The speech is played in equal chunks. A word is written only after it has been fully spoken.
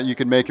You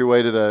can make your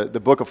way to the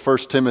book of 1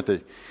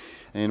 Timothy.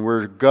 And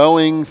we're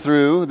going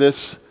through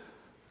this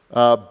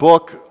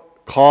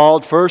book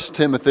called 1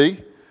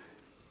 Timothy.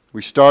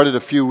 We started a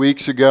few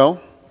weeks ago.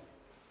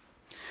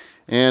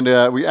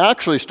 And we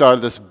actually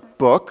started this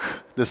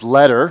book, this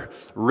letter,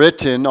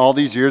 written all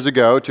these years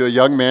ago to a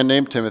young man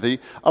named Timothy,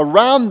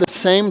 around the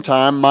same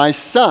time my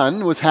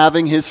son was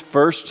having his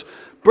first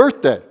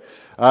birthday.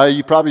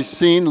 You've probably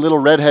seen little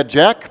redhead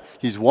Jack.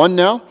 He's 1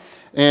 now.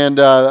 And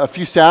a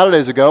few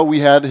Saturdays ago,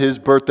 we had his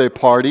birthday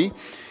party.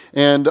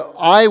 And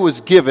I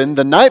was given,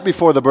 the night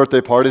before the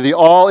birthday party, the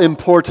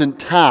all-important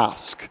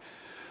task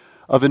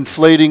of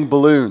inflating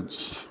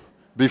balloons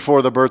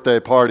before the birthday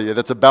party.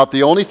 That's about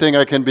the only thing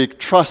I can be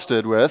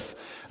trusted with.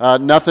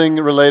 Nothing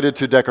related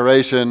to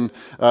decoration.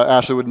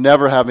 Ashley would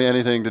never have me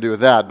anything to do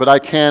with that. But I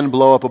can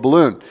blow up a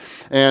balloon.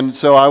 And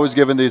so I was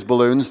given these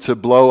balloons to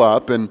blow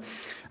up. And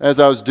as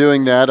I was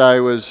doing that, I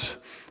was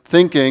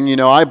thinking,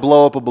 I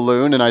blow up a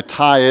balloon and I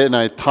tie it and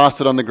I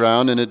toss it on the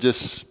ground and it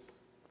just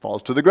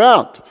falls to the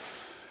ground.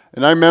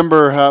 And I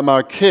remember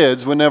my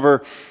kids,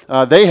 whenever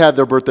they had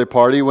their birthday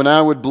party, when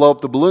I would blow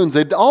up the balloons,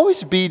 they'd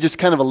always be just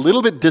kind of a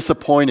little bit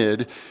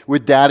disappointed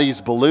with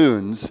Daddy's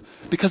balloons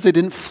because they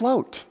didn't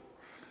float.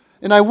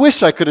 And I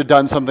wish I could have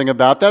done something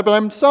about that, but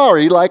I'm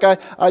sorry.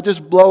 I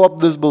just blow up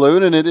this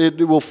balloon and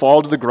it will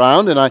fall to the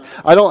ground, and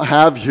I don't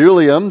have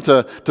helium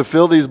to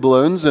fill these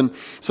balloons. And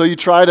so you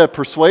try to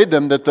persuade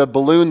them that the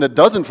balloon that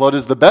doesn't float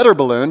is the better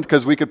balloon,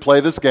 because we could play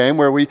this game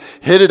where we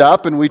hit it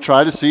up and we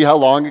try to see how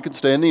long it can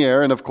stay in the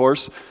air. And of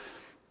course,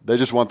 they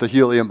just want the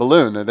helium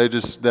balloon, and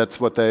that's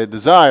what they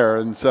desire.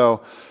 And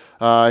so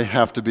I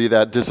have to be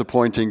that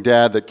disappointing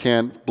dad that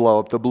can't blow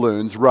up the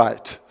balloons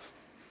right.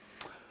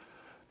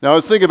 Now, I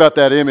was thinking about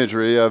that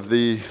imagery of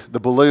the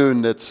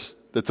balloon that's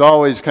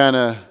always kind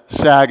of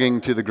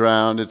sagging to the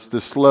ground. It's the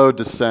slow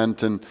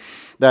descent, and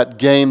that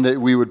game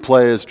that we would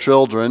play as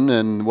children,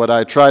 and what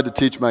I tried to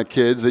teach my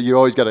kids, that you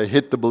always got to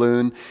hit the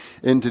balloon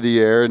into the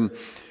air. And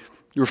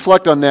you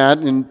reflect on that,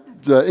 and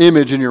the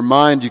image in your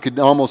mind, you could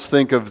almost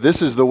think of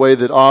this is the way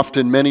that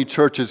often many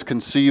churches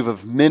conceive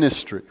of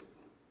ministry.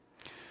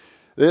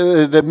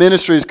 The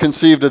ministry is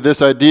conceived of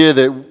this idea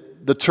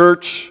that the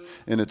church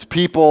and its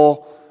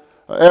people,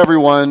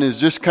 everyone is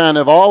just kind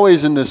of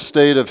always in this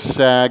state of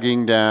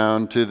sagging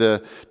down to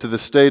the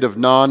state of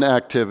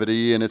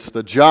non-activity, and it's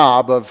the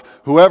job of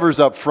whoever's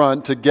up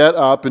front to get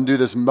up and do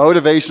this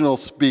motivational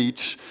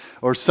speech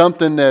or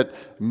something that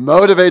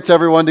motivates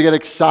everyone to get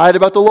excited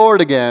about the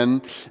Lord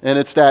again, and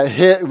it's that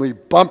hit, and we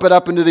bump it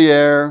up into the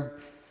air,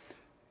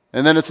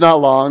 and then it's not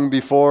long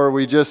before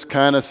we just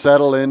kind of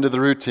settle into the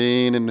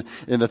routine, and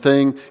the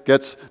thing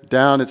gets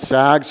down, it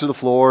sags to the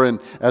floor, and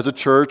as a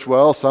church,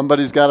 well,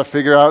 somebody's got to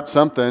figure out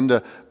something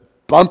to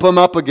bump them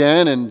up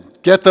again and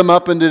get them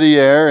up into the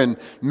air and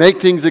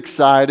make things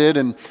excited,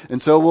 and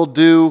so we'll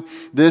do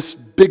this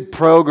big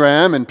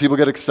program, and people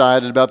get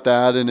excited about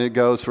that, and it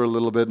goes for a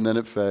little bit, and then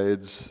it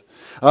fades.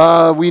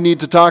 We need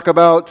to talk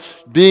about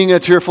being a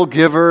cheerful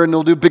giver, and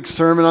we'll do a big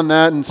sermon on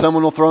that, and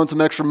someone will throw in some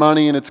extra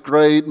money, and it's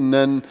great, and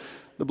then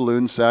the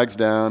balloon sags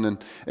down.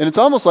 And it's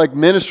almost like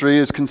ministry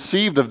is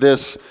conceived of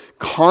this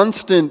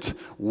constant,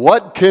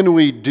 what can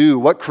we do?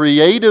 What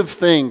creative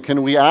thing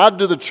can we add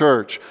to the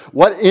church?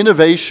 What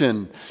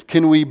innovation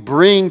can we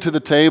bring to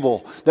the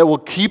table that will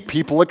keep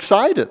people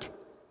excited?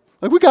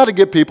 We got to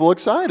get people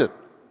excited.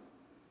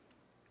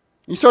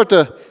 You start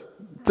to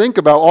think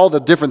about all the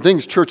different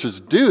things churches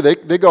do.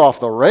 They go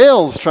off the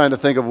rails trying to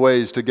think of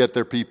ways to get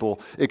their people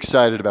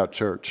excited about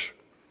church.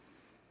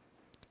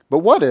 But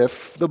what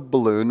if the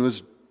balloon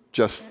was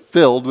just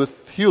filled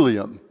with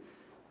helium?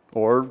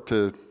 Or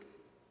to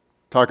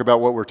talk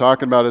about what we're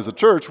talking about as a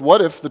church,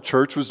 what if the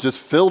church was just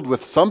filled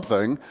with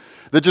something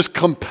that just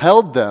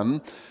compelled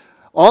them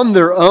on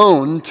their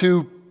own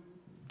to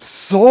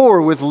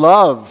soar with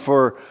love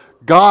for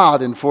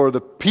God and for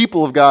the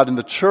people of God in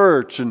the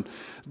church, and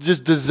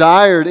just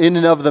desired in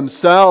and of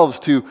themselves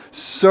to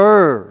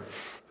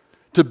serve,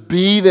 to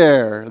be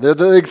there.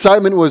 The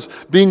excitement was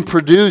being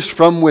produced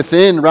from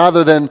within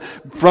rather than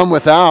from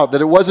without.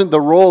 That it wasn't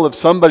the role of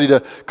somebody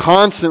to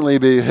constantly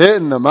be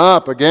hitting them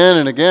up again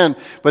and again,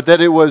 but that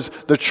it was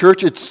the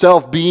church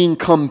itself being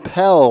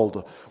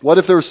compelled. What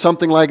if there was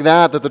something like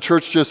that the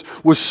church just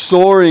was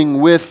soaring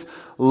with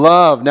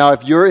love? Now,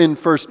 if you're in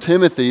 1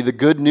 Timothy, the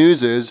good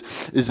news is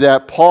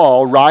that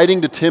Paul,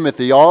 writing to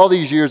Timothy all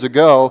these years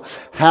ago,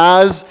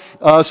 has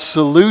a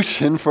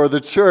solution for the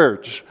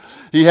church.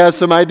 He has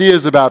some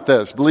ideas about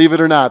this, believe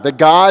it or not, that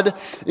God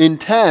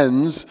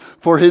intends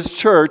for His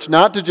church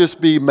not to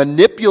just be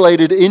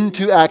manipulated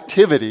into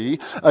activity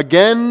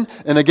again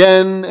and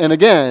again and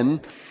again,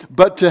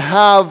 but to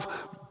have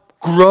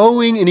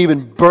growing and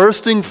even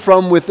bursting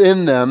from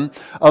within them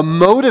a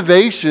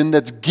motivation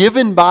that's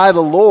given by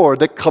the Lord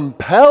that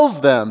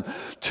compels them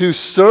to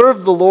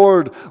serve the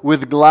Lord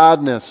with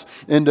gladness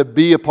and to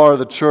be a part of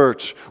the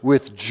church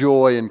with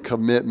joy and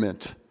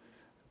commitment.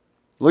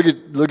 Look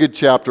at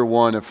chapter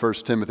 1 of 1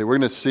 Timothy. We're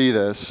going to see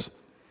this,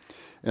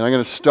 and I'm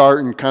going to start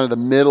in kind of the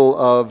middle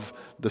of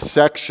the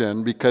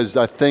section because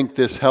I think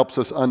this helps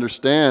us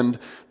understand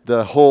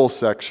the whole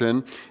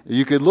section,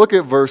 you could look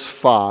at verse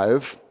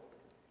 5,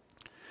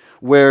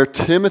 where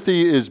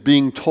Timothy is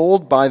being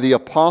told by the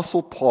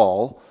Apostle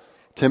Paul.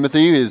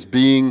 Timothy is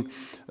being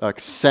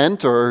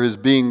sent or is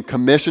being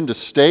commissioned to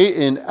stay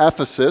in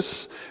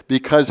Ephesus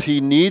because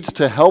he needs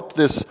to help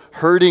this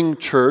hurting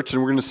church,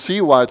 and we're going to see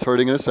why it's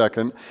hurting in a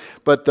second.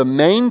 But the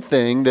main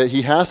thing that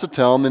he has to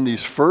tell him in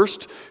these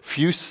first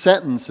few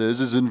sentences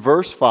is in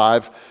verse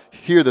 5.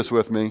 Hear this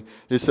with me.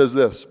 It says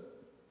this: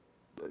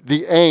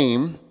 the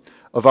aim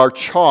of our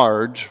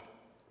charge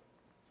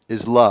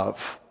is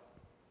love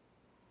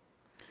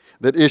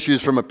that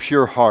issues from a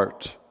pure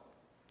heart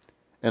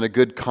and a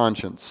good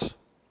conscience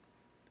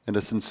and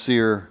a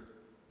sincere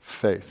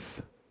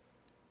faith.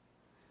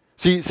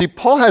 See,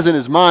 Paul has in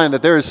his mind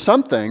that there is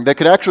something that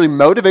could actually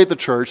motivate the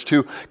church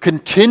to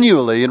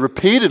continually and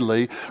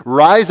repeatedly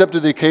rise up to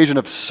the occasion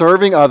of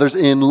serving others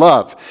in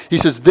love. He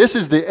says this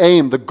is the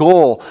aim, the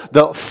goal,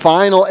 the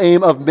final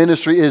aim of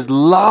ministry is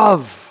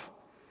love.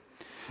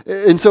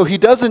 And so he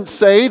doesn't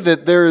say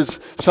that there is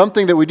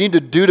something that we need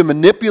to do to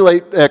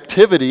manipulate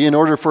activity in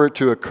order for it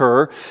to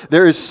occur.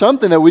 There is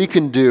something that we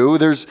can do.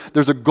 There's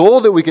a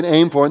goal that we can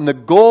aim for, and the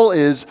goal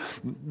is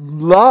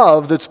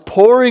love that's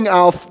pouring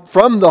out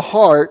from the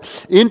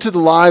heart into the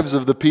lives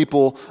of the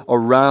people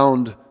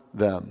around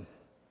them.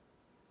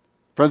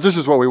 Friends, this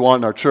is what we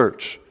want in our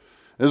church.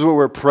 This is what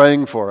we're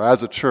praying for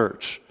as a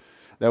church,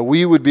 that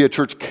we would be a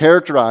church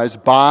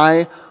characterized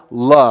by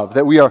love,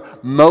 that we are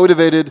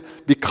motivated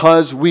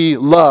because we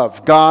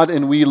love God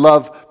and we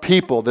love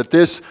people, that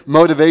this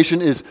motivation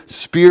is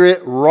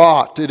spirit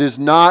wrought. It is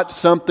not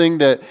something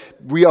that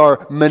we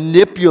are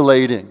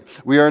manipulating.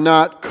 We are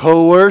not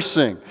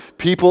coercing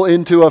people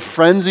into a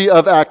frenzy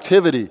of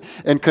activity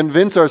and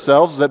convince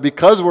ourselves that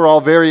because we're all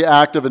very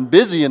active and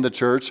busy in the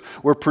church,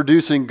 we're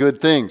producing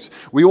good things.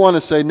 We want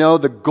to say, no,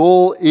 the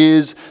goal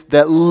is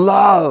that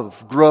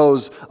love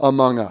grows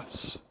among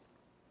us.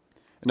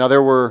 Now,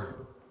 there were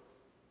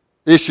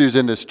issues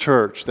in this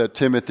church that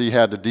Timothy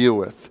had to deal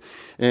with.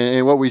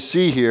 And what we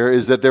see here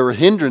is that there were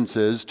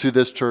hindrances to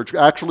this church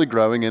actually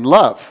growing in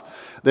love.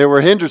 There were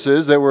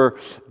hindrances that were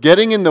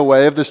getting in the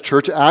way of this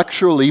church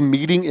actually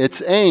meeting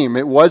its aim.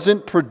 It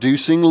wasn't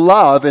producing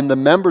love in the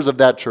members of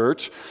that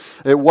church.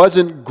 It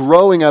wasn't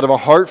growing out of a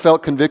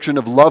heartfelt conviction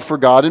of love for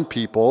God and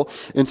people.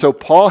 And so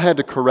Paul had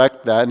to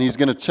correct that, and he's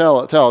going to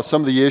tell us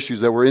some of the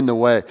issues that were in the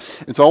way.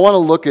 And so I want to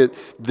look at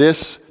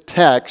this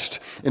text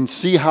and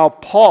see how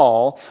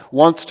Paul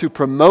wants to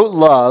promote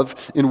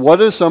love in what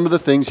are some of the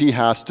things he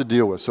has to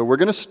deal with. So we're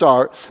going to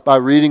start by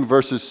reading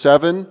verses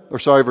 3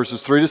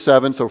 to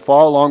 7. So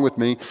follow along with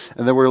me,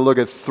 and then we're going to look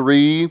at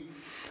three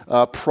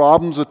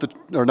problems with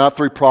not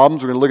three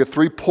problems. We're going to look at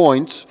 3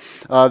 points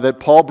that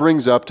Paul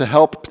brings up to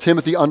help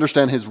Timothy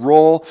understand his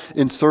role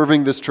in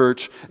serving this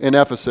church in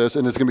Ephesus,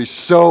 and it's going to be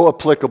so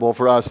applicable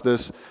for us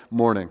this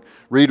morning.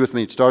 Read with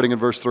me, starting in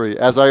verse 3.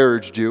 As I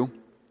urged you,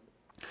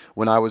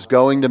 when I was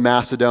going to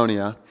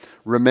Macedonia,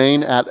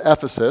 remain at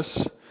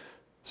Ephesus,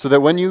 so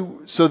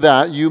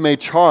that you may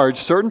charge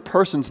certain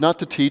persons not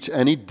to teach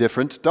any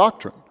different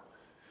doctrine,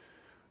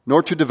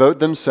 nor to devote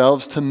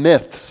themselves to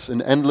myths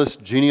and endless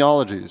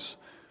genealogies,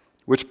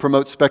 which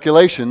promote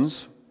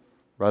speculations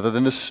rather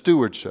than the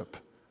stewardship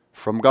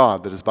from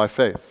God that is by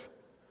faith.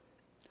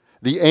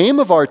 The aim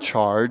of our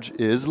charge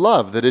is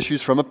love that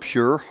issues from a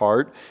pure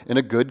heart and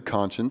a good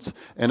conscience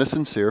and a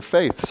sincere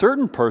faith.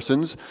 Certain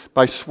persons,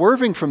 by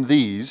swerving from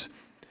these,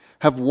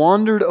 have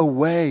wandered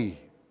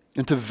away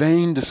into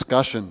vain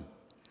discussion,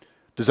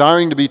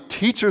 desiring to be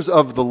teachers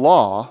of the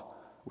law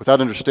without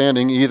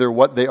understanding either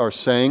what they are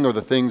saying or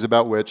the things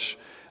about which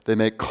they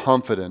make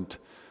confident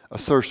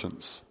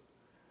assertions.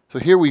 So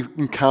here we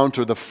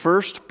encounter the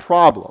first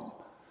problem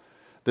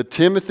that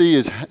Timothy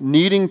is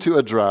needing to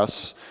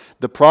address.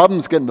 The problem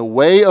that's getting in the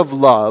way of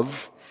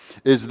love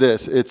is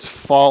this: it's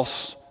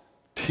false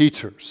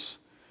teachers.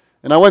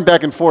 And I went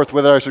back and forth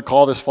whether I should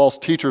call this false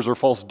teachers or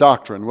false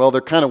doctrine. Well,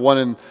 they're kind of one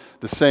and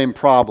the same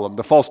problem.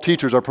 The false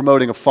teachers are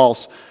promoting a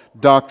false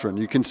doctrine.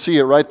 You can see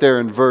it right there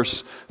in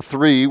verse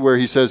 3 where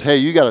he says, hey,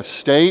 you got to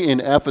stay in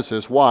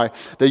Ephesus. Why?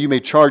 That you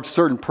may charge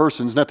certain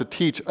persons not to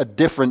teach a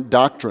different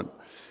doctrine.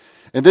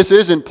 And this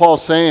isn't Paul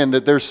saying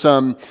that there's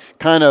some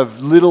kind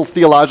of little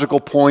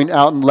theological point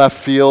out in left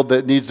field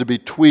that needs to be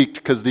tweaked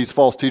because these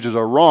false teachers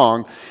are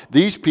wrong.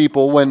 These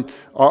people, when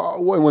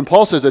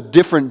Paul says a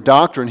different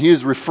doctrine, he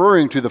is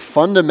referring to the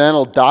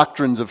fundamental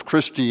doctrines of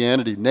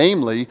Christianity,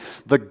 namely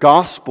the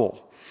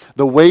gospel,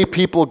 the way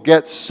people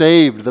get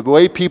saved, the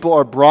way people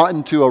are brought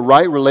into a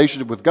right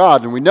relationship with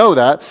God. And we know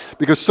that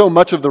because so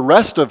much of the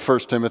rest of 1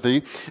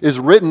 Timothy is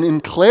written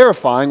in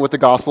clarifying what the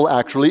gospel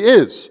actually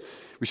is.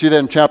 We see that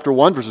in chapter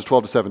 1, verses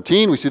 12 to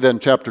 17. We see that in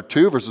chapter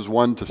 2, verses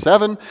 1 to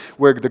 7,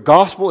 where the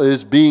gospel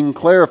is being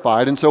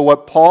clarified. And so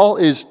what Paul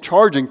is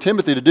charging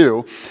Timothy to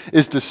do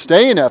is to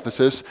stay in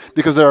Ephesus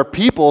because there are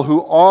people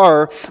who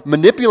are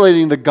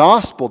manipulating the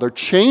gospel. They're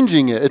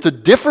changing it. It's a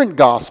different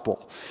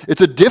gospel.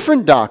 It's a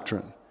different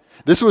doctrine.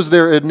 This was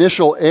their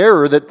initial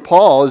error that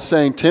Paul is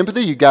saying,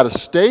 Timothy, you got to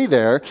stay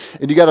there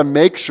and you got to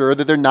make sure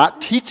that they're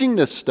not teaching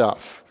this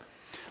stuff.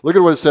 Look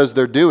at what it says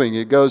they're doing.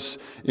 It goes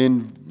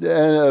in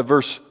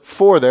verse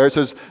 4 there. It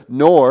says,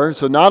 nor,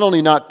 so not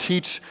only not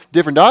teach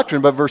different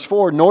doctrine, but verse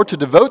 4, nor to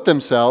devote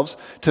themselves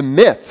to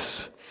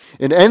myths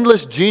and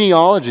endless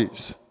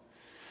genealogies.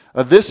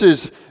 This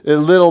is a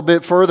little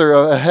bit further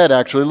ahead,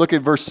 actually. Look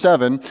at verse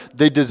 7.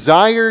 They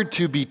desired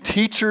to be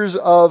teachers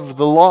of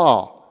the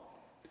law.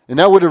 And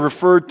that would have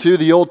referred to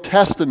the Old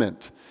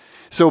Testament.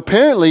 So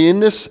apparently in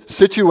this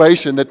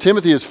situation that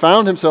Timothy has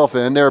found himself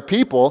in, there are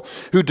people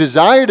who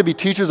desire to be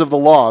teachers of the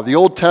law, of the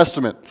Old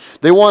Testament.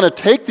 They want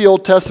to take the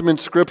Old Testament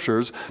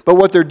scriptures, but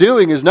what they're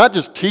doing is not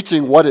just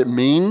teaching what it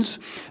means.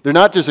 They're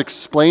not just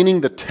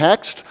explaining the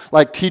text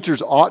like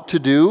teachers ought to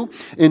do.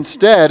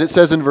 Instead, it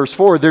says in verse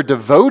 4, they're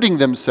devoting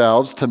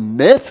themselves to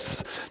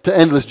myths, to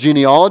endless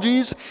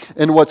genealogies,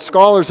 and what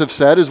scholars have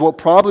said is what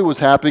probably was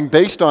happening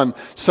based on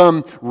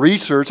some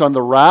research on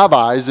the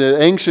rabbis,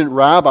 the ancient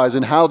rabbis,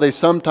 and how they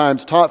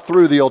sometimes taught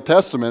through the Old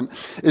Testament,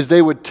 is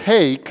they would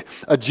take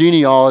a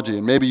genealogy,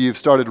 and maybe you've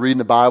started reading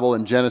the Bible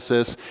in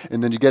Genesis,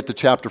 and then you get to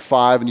chapter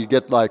 5, and you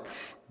get like,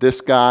 this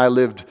guy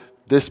lived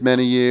this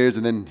many years,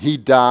 and then he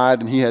died,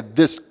 and he had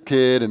this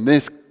kid, and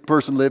this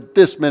person lived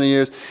this many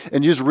years,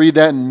 and you just read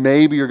that, and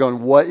maybe you're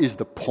going, what is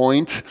the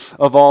point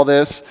of all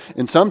this?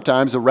 And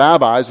sometimes the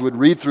rabbis would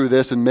read through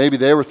this, and maybe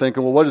they were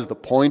thinking, well, what is the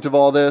point of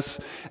all this?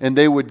 And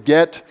they would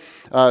get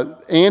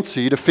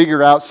antsy to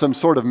figure out some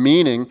sort of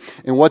meaning,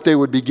 and what they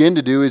would begin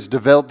to do is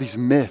develop these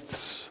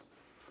myths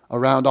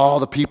around all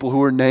the people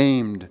who are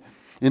named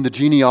in the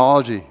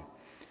genealogy.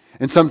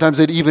 And sometimes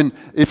they'd even,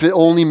 if it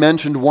only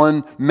mentioned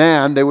one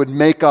man, they would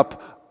make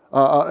up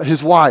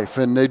his wife,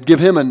 and they'd give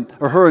him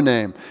or her a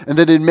name, and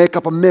then they'd make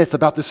up a myth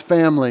about this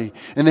family,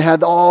 and they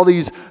had all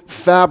these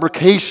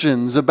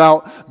fabrications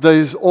about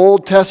these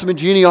Old Testament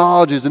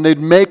genealogies, and they'd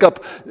make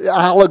up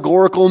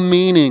allegorical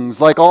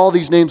meanings, like all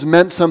these names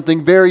meant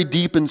something very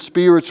deep and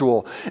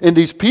spiritual. And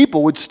these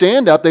people would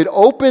stand up, they'd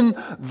open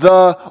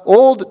the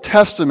Old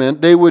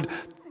Testament, they would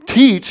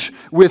teach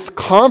with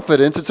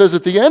confidence. It says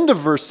at the end of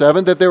verse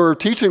 7 that they were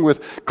teaching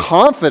with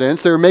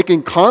confidence. They were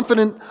making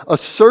confident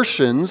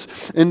assertions,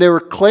 and they were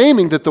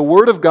claiming that the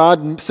Word of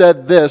God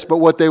said this, but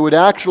what they would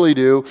actually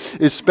do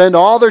is spend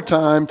all their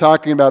time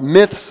talking about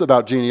myths,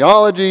 about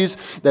genealogies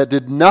that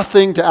did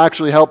nothing to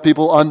actually help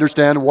people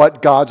understand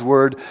what God's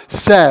Word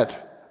said.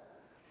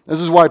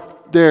 This is why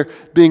they're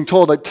being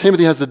told that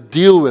Timothy has to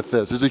deal with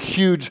this. It's a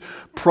huge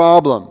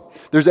problem.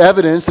 There's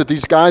evidence that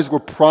these guys were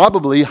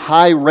probably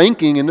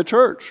high-ranking in the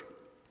church.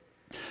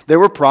 They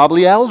were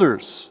probably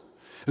elders.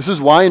 This is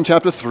why in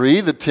chapter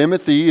 3 that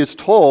Timothy is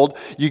told,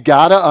 you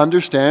got to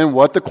understand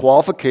what the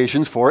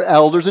qualifications for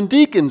elders and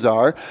deacons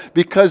are,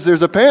 because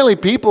there's apparently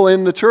people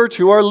in the church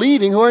who are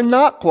leading who are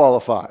not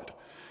qualified.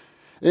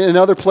 In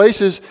other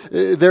places,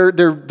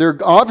 they're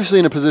obviously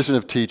in a position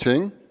of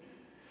teaching.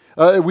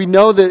 We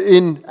know that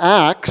in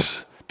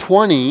Acts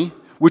 20,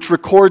 which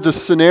records a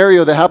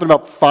scenario that happened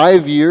about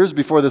 5 years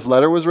before this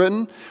letter was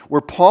written,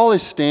 where Paul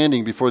is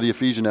standing before the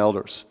Ephesian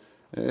elders.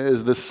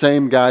 Is the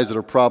same guys that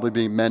are probably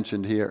being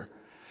mentioned here.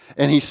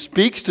 And he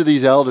speaks to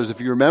these elders. If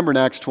you remember in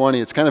Acts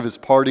 20, it's kind of his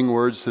parting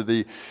words to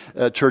the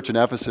church in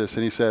Ephesus.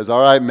 And he says,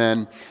 all right,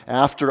 men,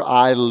 after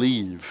I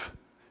leave,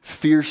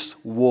 fierce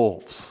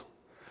wolves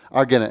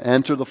are going to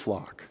enter the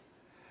flock.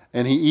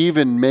 And he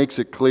even makes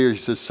it clear, he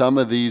says, some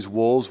of these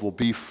wolves will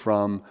be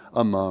from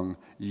among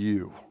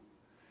you.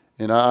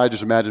 And I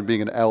just imagine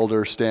being an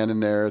elder standing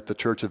there at the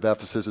church of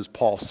Ephesus as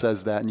Paul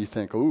says that, and you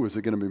think, oh, is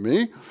it going to be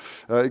me?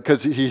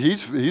 Because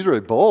he's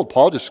really bold.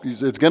 Paul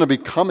it's going to be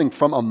coming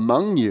from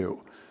among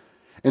you.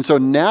 And so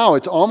now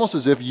it's almost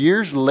as if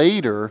years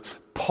later,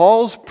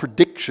 Paul's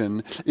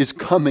prediction is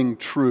coming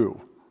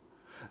true.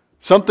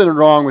 Something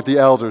wrong with the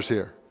elders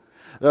here.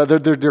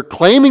 They're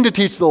claiming to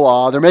teach the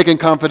law. They're making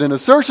confident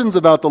assertions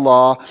about the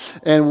law.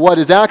 And what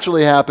is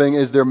actually happening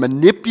is they're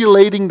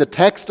manipulating the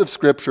text of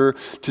Scripture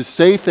to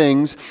say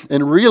things.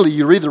 And really,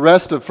 you read the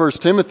rest of 1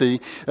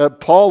 Timothy,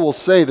 Paul will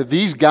say that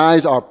these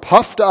guys are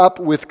puffed up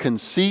with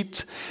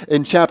conceit.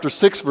 In chapter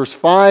 6, verse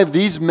 5,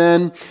 these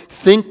men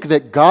think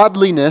that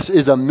godliness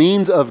is a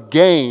means of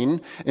gain,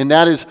 and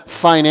that is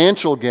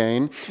financial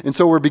gain. And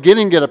so we're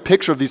beginning to get a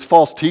picture of these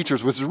false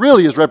teachers, which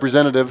really is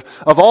representative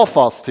of all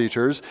false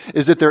teachers,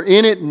 is that they're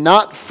in it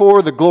not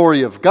for the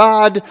glory of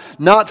God,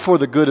 not for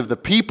the good of the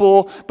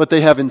people, but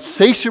they have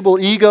insatiable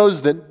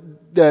egos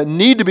that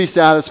need to be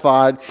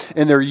satisfied,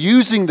 and they're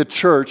using the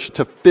church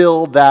to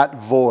fill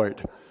that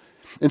void.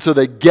 And so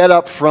they get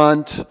up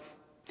front,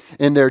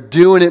 and they're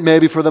doing it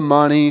maybe for the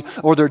money,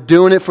 or they're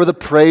doing it for the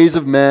praise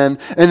of men,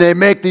 and they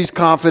make these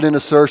confident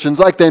assertions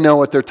like they know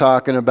what they're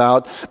talking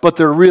about, but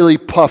they're really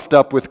puffed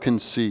up with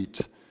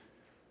conceit.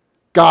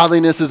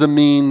 Godliness is a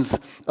means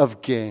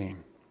of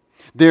gain.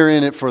 They're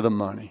in it for the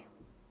money.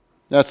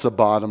 That's the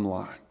bottom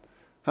line.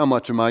 How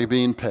much am I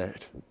being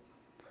paid?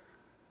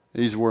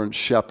 These weren't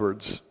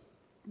shepherds.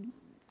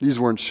 These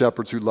weren't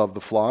shepherds who loved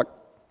the flock.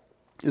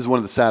 This is one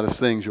of the saddest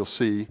things you'll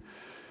see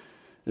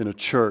in a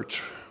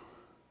church,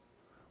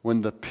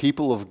 when the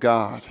people of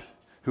God,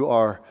 who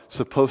are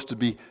supposed to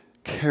be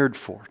cared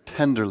for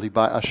tenderly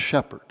by a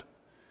shepherd,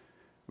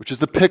 which is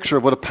the picture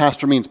of what a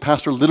pastor means.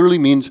 Pastor literally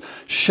means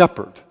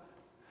shepherd.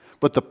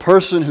 But the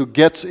person who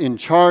gets in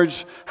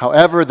charge,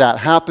 however that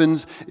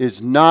happens, is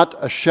not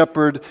a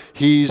shepherd,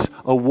 he's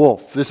a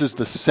wolf. This is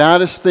the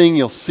saddest thing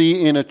you'll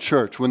see in a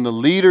church, when the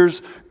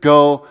leaders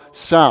go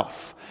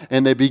south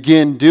and they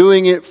begin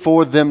doing it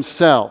for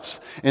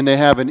themselves. And they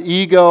have an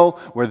ego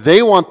where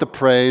they want the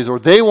praise or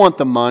they want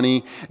the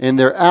money, and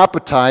their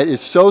appetite is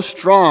so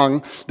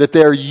strong that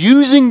they're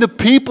using the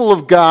people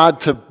of God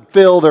to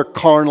fill their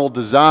carnal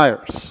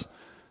desires,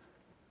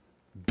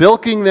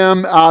 bilking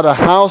them out of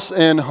house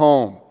and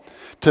home,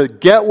 to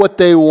get what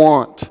they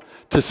want,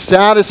 to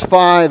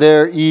satisfy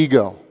their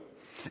ego.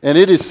 And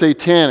it is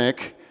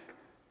satanic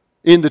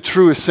in the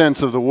truest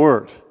sense of the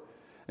word.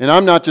 And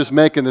I'm not just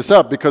making this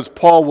up, because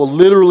Paul will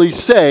literally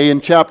say in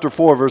chapter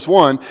 4, verse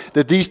 1,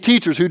 that these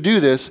teachers who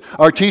do this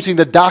are teaching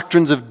the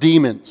doctrines of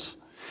demons.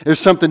 There's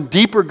something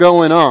deeper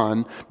going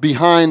on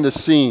behind the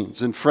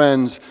scenes. And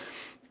friends,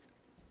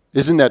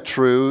 isn't that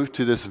true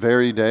to this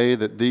very day,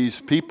 that these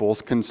people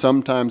can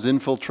sometimes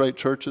infiltrate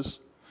churches?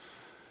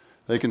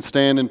 They can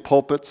stand in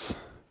pulpits.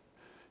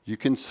 You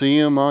can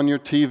see them on your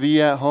TV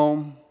at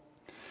home.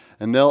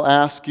 And they'll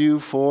ask you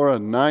for a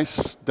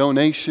nice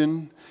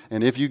donation.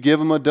 And if you give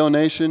them a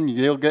donation,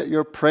 you'll get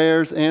your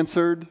prayers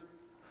answered.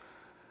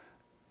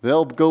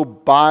 They'll go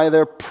buy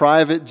their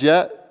private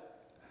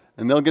jet.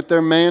 And they'll get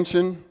their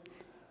mansion,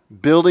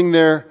 building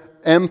their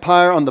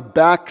empire on the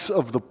backs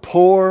of the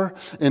poor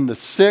and the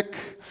sick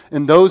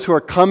and those who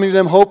are coming to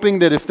them, hoping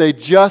that if they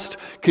just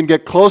can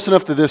get close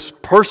enough to this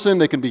person,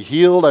 they can be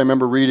healed. I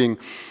remember reading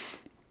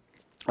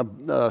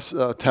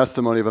a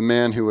testimony of a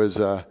man who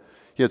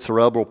he had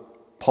cerebral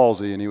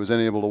palsy, and he was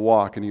unable to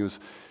walk, and he was,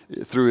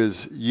 through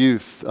his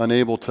youth,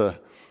 unable to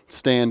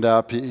stand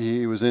up.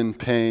 He was in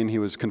pain. He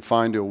was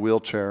confined to a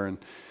wheelchair, and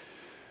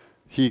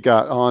he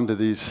got onto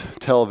these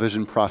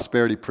television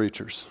prosperity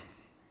preachers.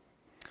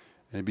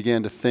 And he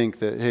began to think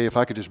that, hey, if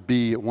I could just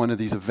be at one of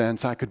these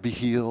events, I could be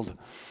healed.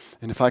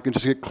 And if I can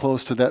just get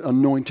close to that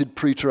anointed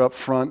preacher up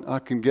front, I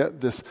can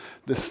get this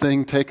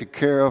thing taken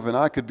care of, and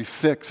I could be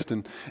fixed,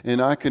 and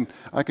I can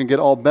get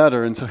all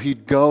better. And so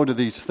he'd go to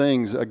these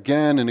things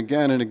again and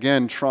again and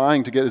again,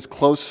 trying to get as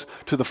close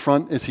to the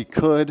front as he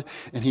could.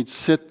 And he'd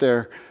sit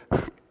there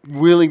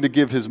willing to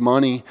give his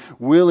money,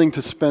 willing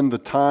to spend the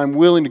time,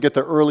 willing to get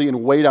there early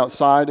and wait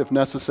outside if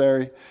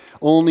necessary,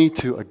 only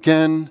to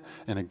again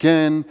and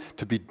again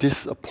to be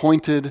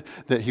disappointed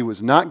that he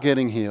was not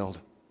getting healed.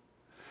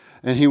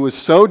 And he was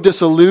so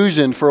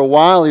disillusioned for a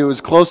while, he was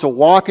close to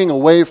walking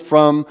away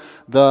from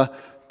the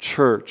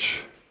church.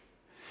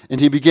 And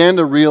he began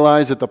to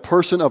realize that the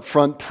person up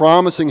front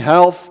promising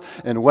health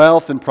and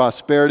wealth and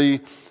prosperity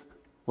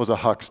was a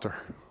huckster.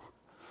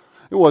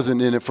 He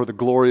wasn't in it for the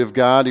glory of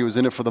God. He was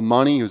in it for the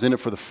money. He was in it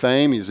for the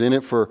fame. He was in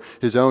it for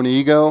his own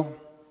ego.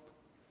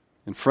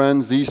 And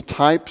friends, these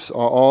types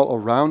are all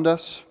around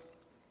us.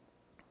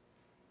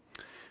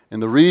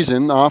 And the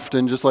reason,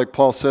 often, just like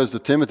Paul says to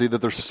Timothy, that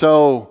they're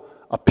so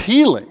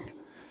appealing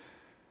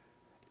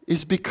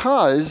is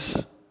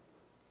because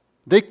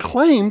they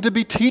claim to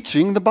be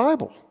teaching the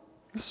Bible.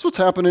 This is what's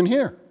happening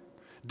here.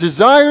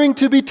 Desiring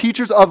to be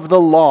teachers of the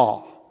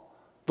law,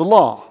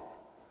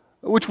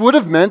 which would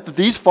have meant that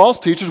these false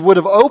teachers would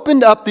have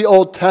opened up the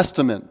Old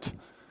Testament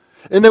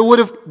and they would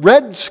have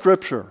read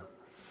Scripture.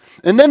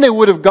 And then they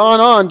would have gone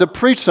on to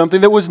preach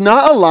something that was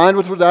not aligned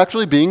with what was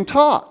actually being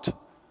taught.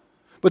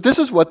 But this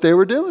is what they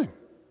were doing.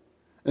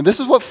 And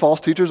this is what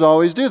false teachers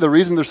always do. The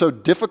reason they're so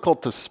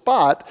difficult to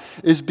spot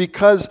is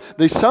because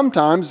they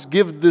sometimes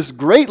give this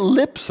great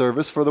lip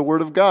service for the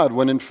Word of God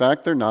when in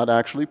fact they're not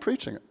actually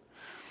preaching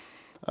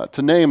it.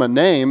 To name a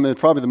name,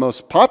 probably the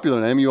most popular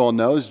name you all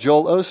know is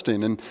Joel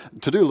Osteen. And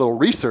to do a little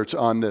research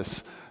on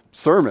this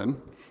sermon,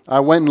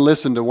 I went and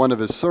listened to one of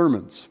his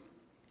sermons.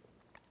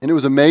 And it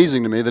was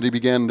amazing to me that he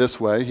began this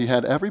way. He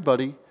had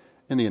everybody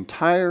in the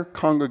entire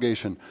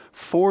congregation,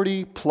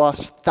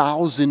 40+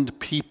 thousand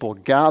people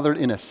gathered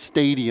in a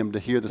stadium to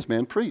hear this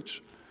man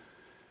preach.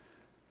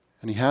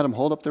 And he had them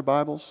hold up their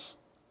Bibles,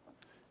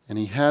 and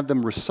he had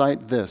them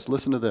recite this.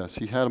 Listen to this.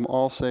 He had them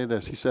all say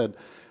this. He said,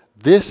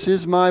 "This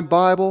is my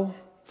Bible.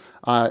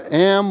 I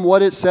am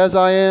what it says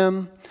I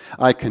am.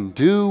 I can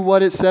do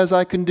what it says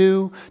I can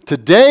do.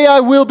 Today I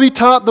will be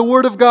taught the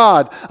Word of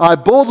God. I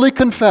boldly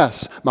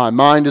confess. My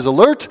mind is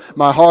alert.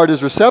 My heart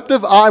is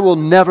receptive. I will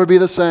never be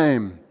the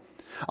same.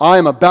 I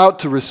am about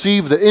to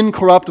receive the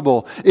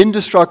incorruptible,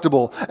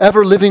 indestructible,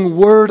 ever-living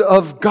Word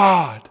of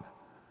God.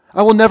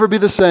 I will never be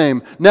the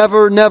same.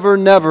 Never, never,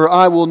 never.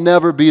 I will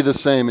never be the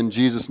same. In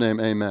Jesus' name,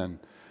 amen."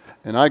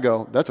 And I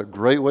go, that's a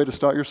great way to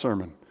start your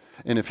sermon.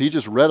 And if he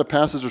just read a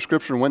passage of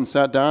Scripture and went and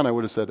sat down, I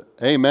would have said,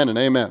 amen and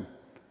amen.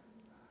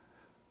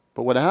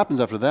 But what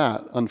happens after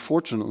that,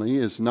 unfortunately,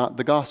 is not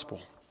the gospel,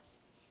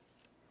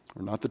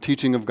 or not the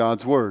teaching of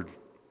God's Word,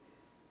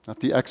 not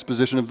the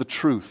exposition of the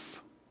truth.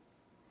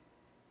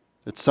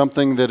 It's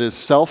something that is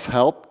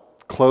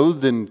self-help,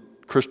 clothed in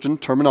Christian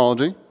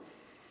terminology.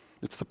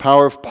 It's the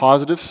power of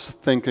positive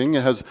thinking.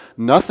 It has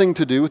nothing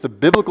to do with the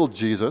biblical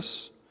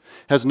Jesus.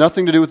 It has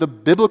nothing to do with the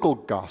biblical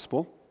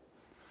gospel.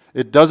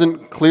 It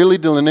doesn't clearly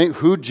delineate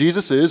who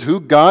Jesus is, who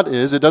God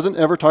is. It doesn't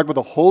ever talk about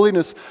the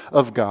holiness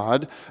of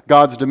God,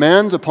 God's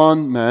demands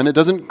upon men. It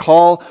doesn't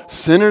call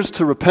sinners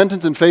to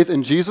repentance and faith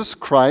in Jesus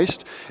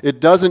Christ. It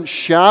doesn't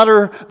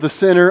shatter the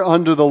sinner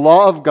under the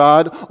law of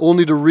God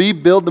only to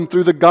rebuild them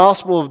through the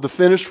gospel of the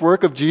finished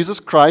work of Jesus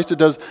Christ. It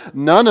does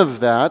none of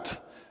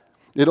that.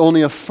 It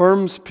only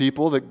affirms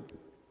people that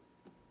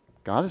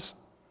God is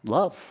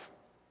love.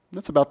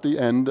 That's about the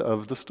end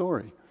of the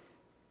story.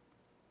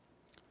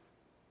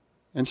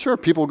 And sure,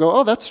 people go,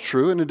 oh, that's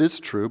true, and it is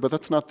true, but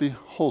that's not the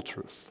whole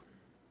truth.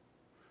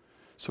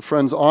 So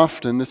friends,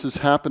 often this is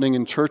happening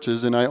in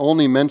churches, and I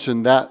only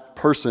mention that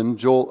person,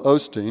 Joel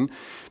Osteen,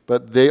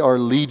 but they are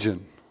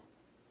legion.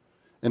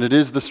 And it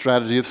is the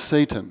strategy of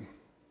Satan.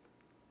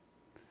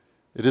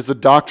 It is the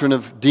doctrine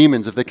of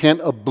demons. If they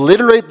can't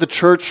obliterate the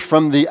church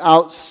from the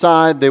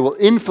outside, they will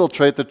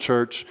infiltrate the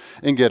church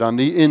and get on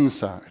the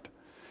inside.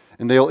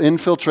 And they'll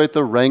infiltrate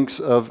the ranks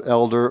of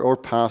elder or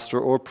pastor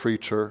or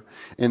preacher.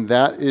 And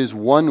that is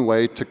one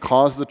way to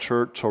cause the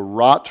church to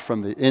rot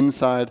from the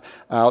inside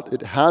out.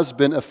 It has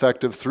been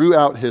effective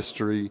throughout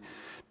history.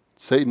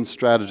 Satan's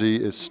strategy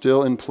is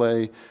still in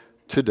play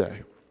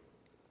today.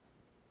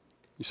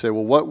 You say,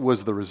 well, what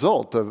was the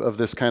result of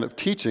this kind of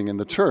teaching in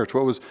the church?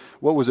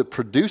 What was it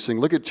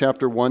producing? Look at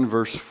chapter 1,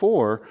 verse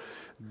 4.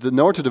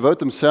 Nor to devote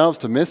themselves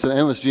to myths and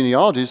endless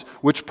genealogies,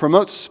 which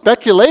promote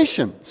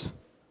speculations,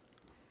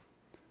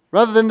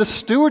 rather than the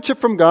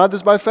stewardship from God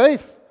is by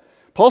faith.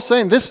 Paul's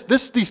saying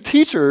these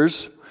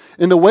teachers,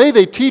 in the way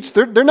they teach,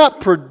 they're not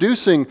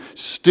producing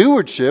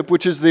stewardship,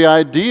 which is the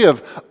idea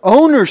of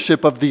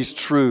ownership of these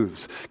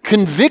truths,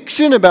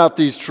 conviction about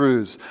these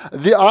truths.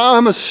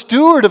 I'm a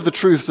steward of the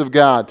truths of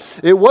God.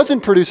 It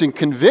wasn't producing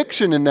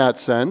conviction in that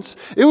sense.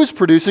 It was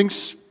producing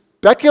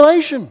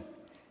speculation.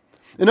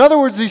 In other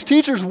words, these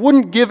teachers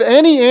wouldn't give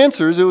any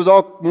answers. It was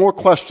all more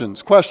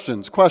questions.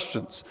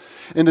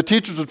 And the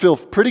teachers would feel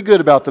pretty good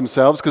about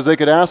themselves because they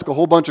could ask a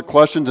whole bunch of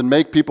questions and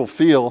make people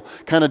feel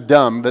kind of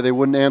dumb that they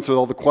wouldn't answer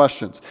all the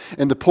questions.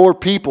 And the poor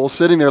people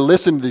sitting there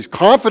listening to these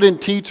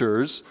confident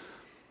teachers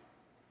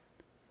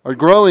are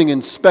growing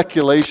in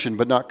speculation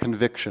but not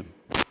conviction.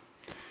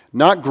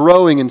 Not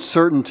growing in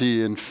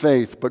certainty and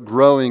faith, but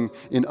growing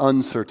in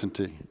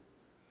uncertainty.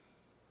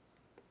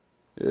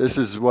 This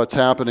is what's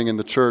happening in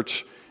the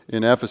church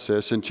in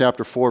Ephesus. In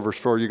chapter 4, verse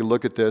 4, you can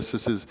look at this.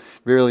 This is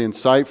really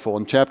insightful.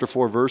 In chapter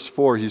 4, verse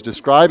 4, he's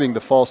describing the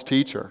false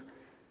teacher.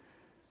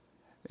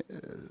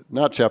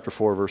 Not chapter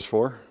 4, verse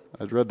 4.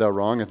 I read that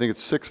wrong. I think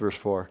it's 6, verse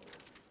 4.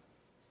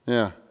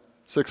 Yeah,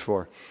 6,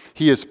 4.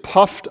 He is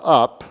puffed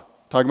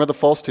up, talking about the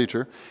false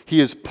teacher, he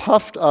is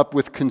puffed up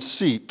with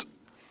conceit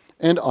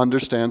and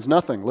understands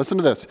nothing. Listen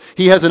to this.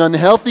 He has an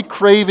unhealthy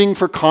craving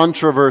for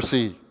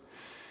controversy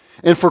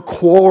and for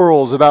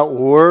quarrels about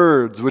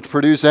words which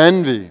produce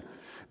envy,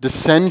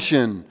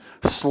 dissension,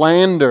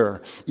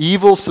 slander,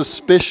 evil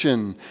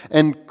suspicion,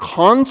 and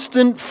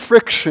constant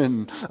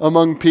friction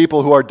among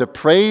people who are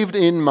depraved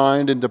in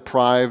mind and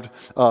deprived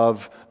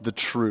of the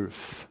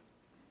truth.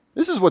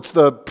 This is what's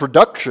the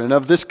production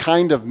of this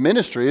kind of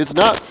ministry. It's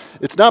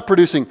not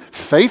producing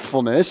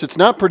faithfulness. It's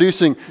not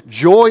producing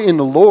joy in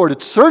the Lord.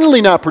 It's certainly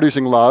not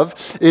producing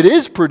love. It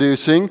is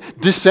producing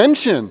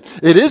dissension.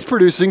 It is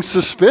producing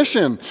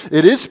suspicion.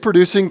 It is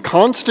producing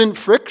constant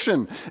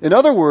friction. In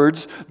other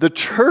words, the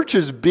church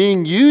is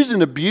being used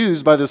and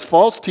abused by this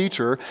false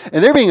teacher,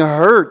 and they're being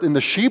hurt, and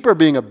the sheep are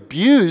being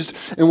abused,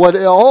 and what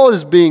all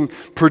is being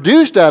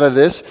produced out of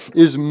this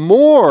is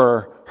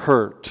more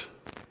hurt.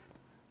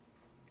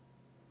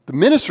 The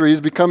ministry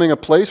is becoming a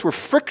place where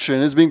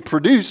friction is being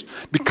produced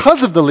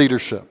because of the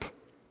leadership.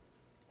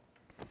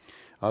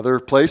 Other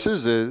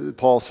places,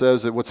 Paul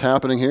says that what's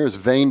happening here is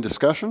vain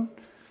discussion,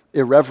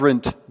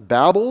 irreverent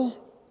babble.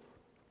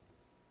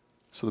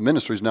 So the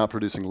ministry is not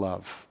producing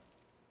love.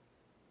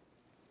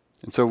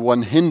 And so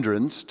one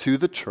hindrance to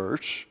the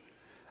church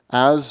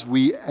as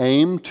we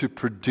aim to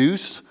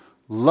produce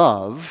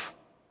love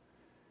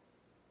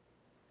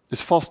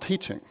is false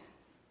teaching,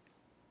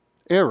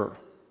 error.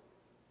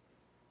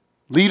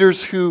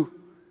 Leaders who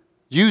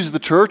use the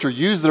church or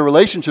use their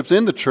relationships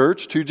in the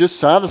church to just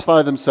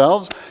satisfy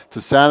themselves,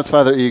 to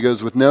satisfy their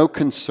egos with no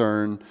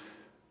concern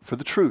for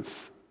the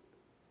truth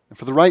and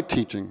for the right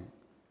teaching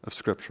of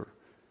Scripture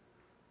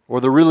or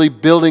the really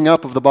building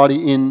up of the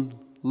body in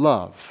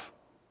love.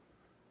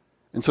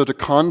 And so to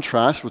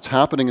contrast what's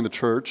happening in the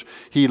church,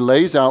 he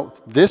lays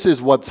out this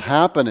is what's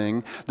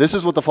happening, this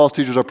is what the false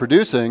teachers are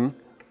producing,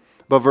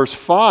 but verse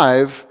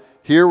 5,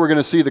 here we're going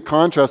to see the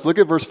contrast. Look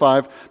at verse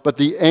 5. But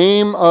the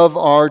aim of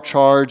our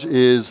charge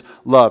is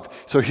love.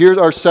 So here's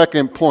our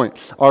second point.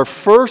 Our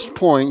first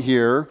point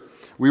here,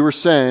 we were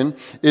saying,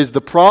 is the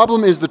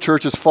problem is the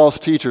church's false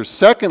teachers.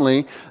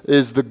 Secondly,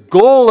 is the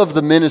goal of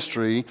the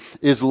ministry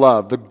is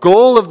love. The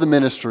goal of the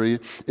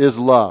ministry is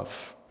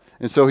love.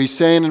 And so he's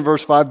saying in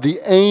verse 5, the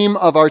aim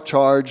of our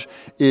charge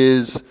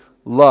is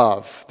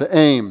love. The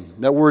aim.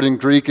 That word in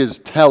Greek is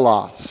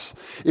telos.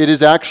 It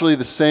is actually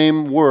the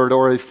same word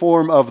or a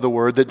form of the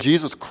word that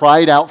Jesus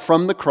cried out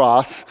from the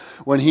cross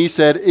when he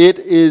said, "It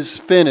is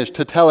finished,"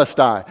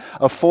 tetelestai,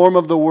 a form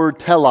of the word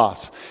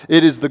telos.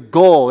 It is the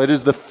goal, it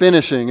is the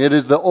finishing, it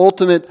is the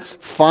ultimate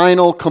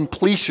final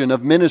completion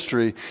of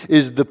ministry,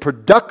 is the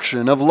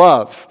production of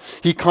love.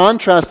 He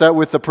contrasts that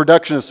with the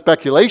production of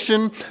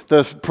speculation,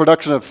 the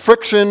production of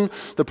friction,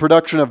 the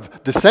production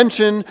of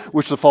dissension,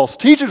 which the false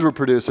teachers were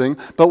producing.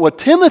 But what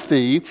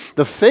Timothy,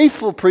 the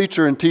faithful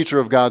preacher and teacher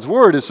of God's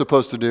word, is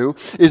supposed to do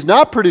is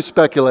not produce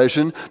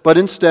speculation, but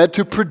instead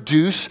to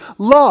produce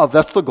love.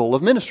 That's the goal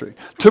of ministry,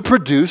 to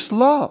produce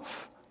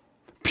love,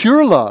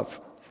 pure love,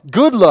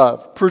 good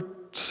love,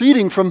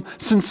 proceeding from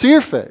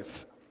sincere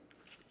faith.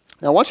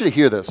 Now I want you to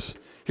hear this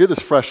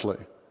freshly.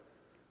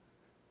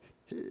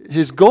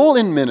 His goal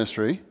in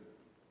ministry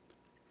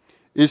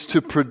is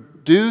to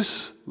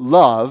produce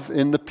love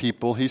in the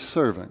people he's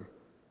serving.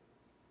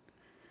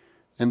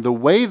 And the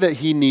way that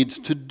he needs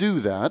to do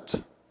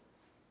that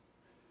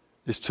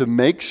is to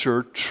make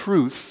sure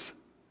truth,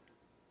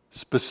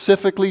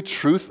 specifically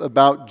truth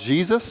about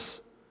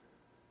Jesus,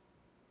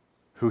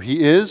 who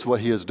he is,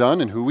 what he has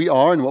done, and who we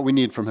are, and what we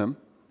need from him.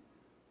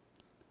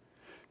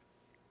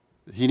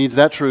 He needs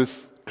that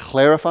truth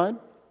clarified,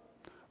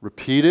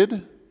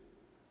 repeated,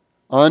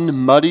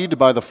 unmuddied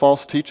by the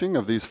false teaching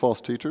of these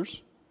false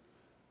teachers.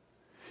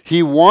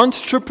 He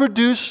wants to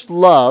produce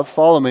love,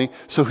 follow me,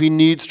 so he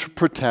needs to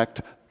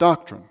protect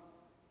doctrine.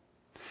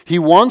 He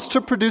wants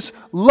to produce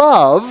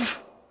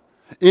love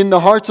in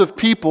the hearts of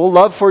people,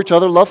 love for each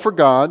other, love for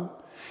God,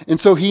 and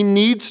so he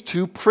needs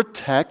to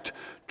protect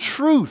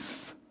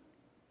truth.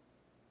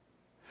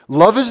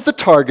 Love is the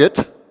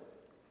target,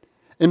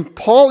 and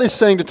Paul is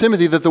saying to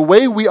Timothy that the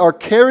way we are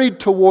carried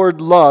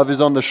toward love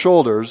is on the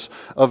shoulders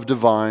of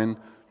divine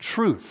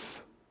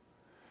truth.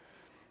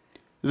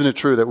 Isn't it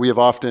true that we have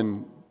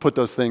often put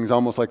those things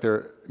almost like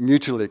they're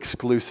mutually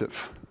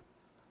exclusive?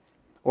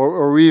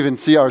 Or we even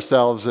see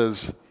ourselves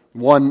as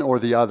one or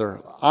the other.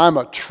 I'm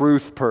a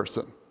truth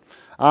person.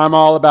 I'm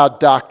all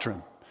about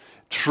doctrine.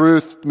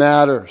 Truth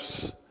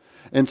matters.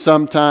 And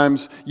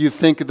sometimes you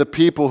think of the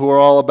people who are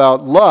all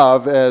about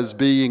love as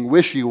being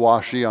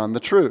wishy-washy on the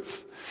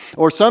truth.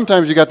 Or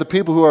sometimes you got the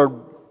people who are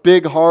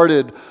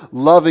big-hearted,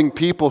 loving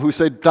people who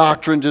say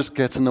doctrine just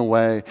gets in the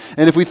way.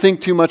 And if we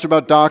think too much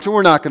about doctrine,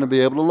 we're not going to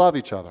be able to love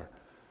each other.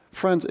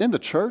 Friends, in the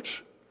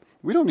church,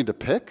 we don't need to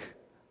pick.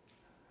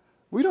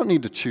 We don't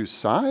need to choose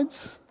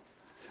sides.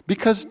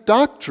 Because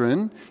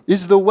doctrine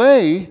is the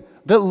way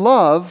that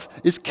love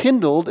is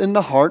kindled in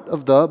the heart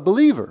of the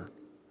believer.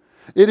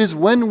 It is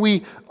when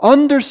we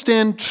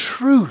understand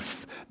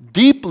truth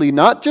deeply,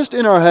 not just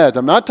in our heads.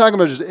 I'm not talking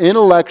about just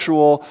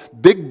intellectual,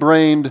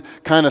 big-brained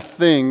kind of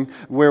thing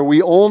where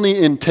we only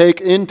intake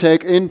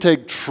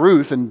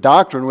truth and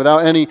doctrine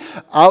without any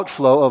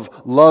outflow of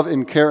love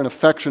and care and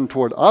affection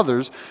toward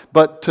others,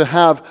 but to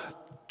have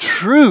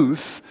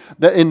truth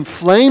that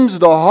inflames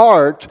the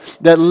heart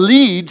that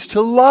leads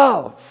to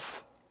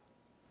love.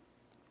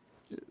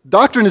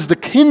 Doctrine is the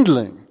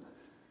kindling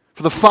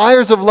for the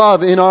fires of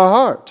love in our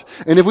heart.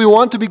 And if we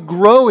want to be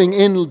growing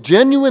in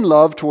genuine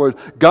love toward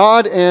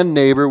God and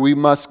neighbor, we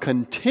must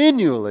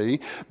continually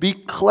be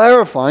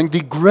clarifying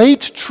the great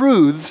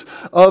truths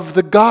of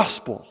the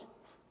gospel.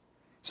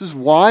 This is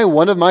why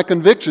one of my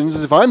convictions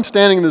is if I'm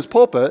standing in this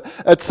pulpit,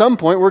 at some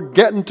point we're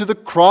getting to the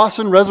cross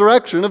and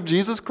resurrection of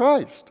Jesus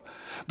Christ.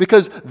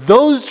 Because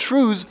those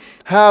truths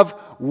have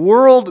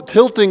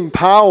world-tilting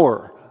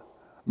power,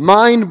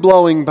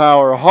 mind-blowing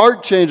power,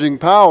 heart-changing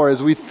power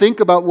as we think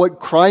about what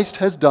Christ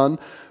has done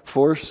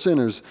for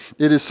sinners.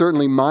 It is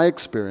certainly my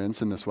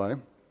experience in this way.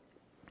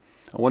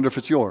 I wonder if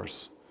it's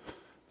yours.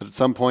 That at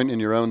some point in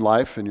your own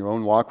life, in your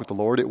own walk with the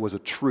Lord, it was a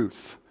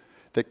truth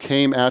that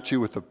came at you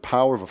with the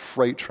power of a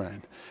freight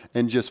train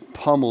and just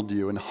pummeled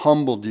you and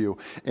humbled you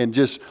and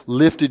just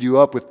lifted you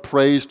up with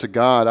praise to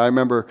God. I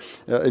remember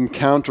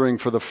encountering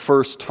for the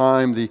first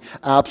time the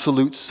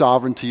absolute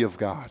sovereignty of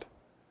God.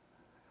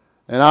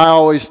 And I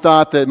always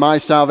thought that my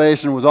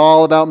salvation was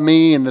all about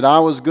me and that I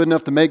was good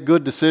enough to make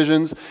good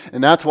decisions.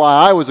 And that's why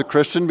I was a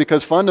Christian,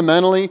 because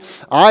fundamentally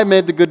I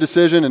made the good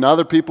decision and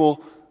other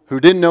people who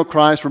didn't know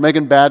Christ were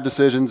making bad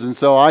decisions. And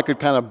so I could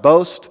kind of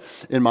boast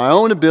in my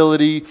own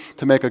ability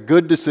to make a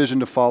good decision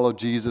to follow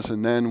Jesus.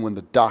 And then when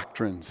the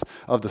doctrines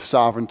of the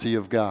sovereignty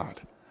of God,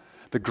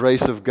 the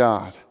grace of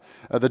God,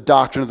 the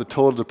doctrine of the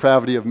total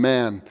depravity of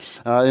man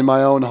in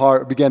my own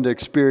heart began to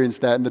experience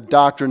that. And the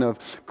doctrine of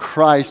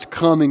Christ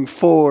coming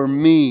for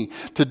me,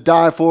 to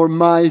die for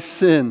my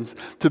sins,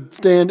 to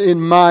stand in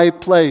my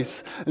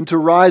place, and to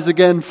rise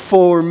again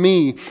for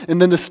me,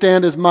 and then to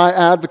stand as my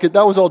advocate.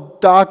 That was all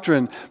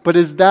doctrine. But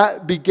as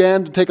that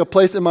began to take a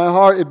place in my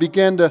heart, it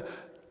began to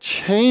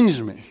change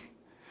me.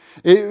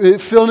 It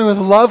filled me with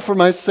love for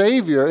my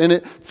Savior, and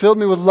it filled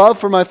me with love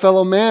for my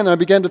fellow man. And I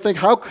began to think,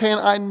 how can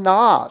I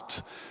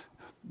not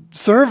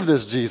serve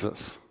this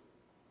Jesus?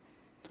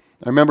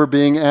 I remember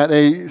being at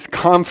a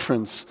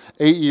conference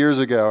 8 years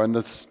ago, and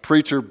this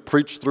preacher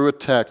preached through a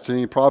text, and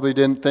he probably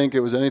didn't think it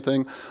was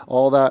anything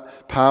all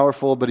that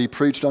powerful, but he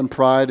preached on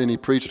pride and he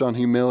preached on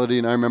humility,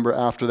 and I remember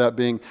after that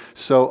being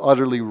so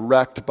utterly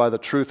wrecked by the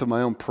truth of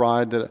my own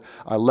pride that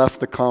I left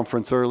the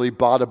conference early,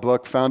 bought a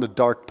book, found a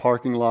dark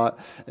parking lot,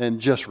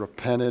 and just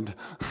repented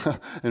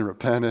and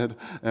repented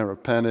and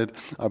repented.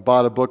 I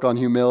bought a book on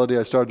humility.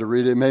 I started to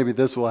read it. Maybe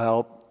this will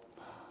help.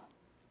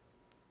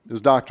 It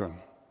was doctrine.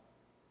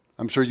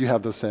 I'm sure you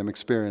have those same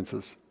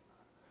experiences.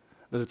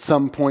 That at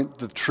some point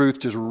the truth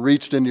just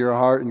reached into your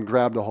heart and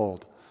grabbed a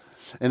hold.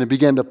 And it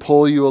began to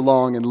pull you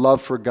along in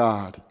love for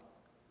God.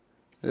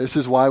 This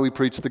is why we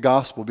preach the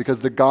gospel, because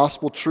the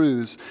gospel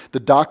truths, the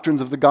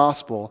doctrines of the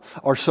gospel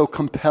are so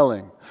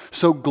compelling,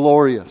 so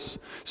glorious,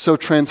 so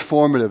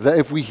transformative, that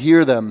if we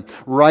hear them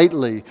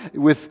rightly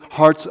with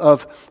hearts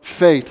of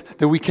faith,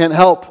 that we can't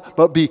help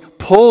but be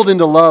pulled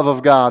into love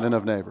of God and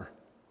of neighbor.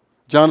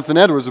 Jonathan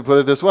Edwards would put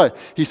it this way.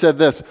 He said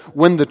this: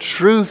 when the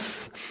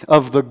truth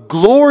of the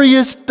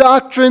glorious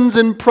doctrines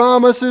and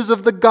promises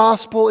of the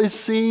gospel is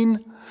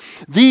seen,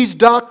 these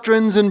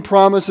doctrines and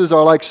promises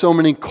are like so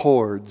many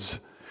cords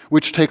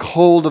which take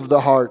hold of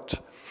the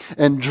heart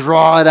and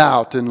draw it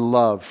out in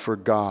love for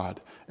God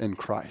and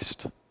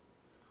Christ.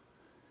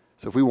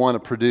 So if we want to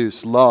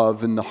produce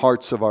love in the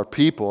hearts of our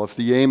people, if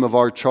the aim of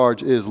our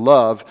charge is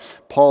love,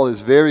 Paul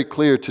is very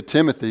clear to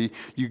Timothy,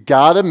 you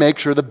got to make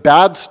sure the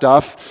bad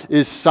stuff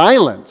is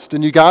silenced,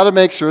 and you got to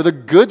make sure the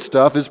good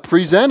stuff is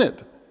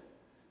presented.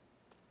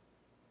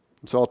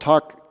 And so I'll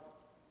talk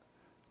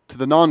to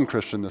the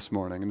non-Christian this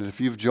morning. And if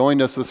you've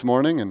joined us this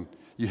morning and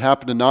you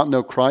happen to not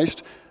know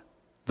Christ,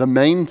 the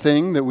main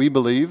thing that we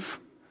believe,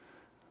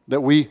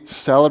 that we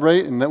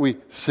celebrate and that we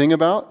sing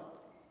about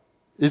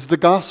is the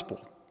gospel.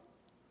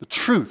 The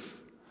truth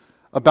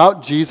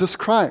about Jesus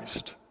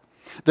Christ.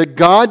 That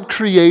God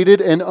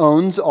created and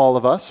owns all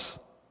of us.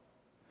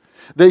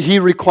 That He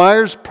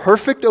requires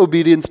perfect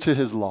obedience to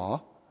His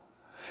law.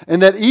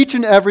 And that each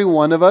and every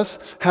one of us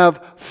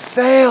have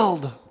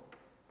failed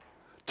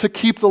to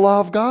keep the law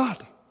of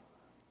God.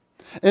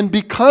 And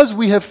because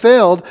we have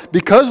failed,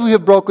 because we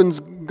have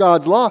broken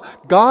God's law,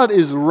 God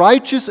is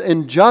righteous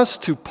and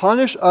just to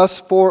punish us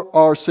for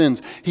our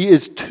sins. He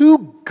is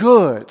too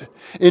good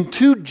and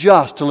too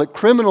just to let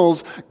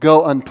criminals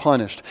go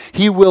unpunished.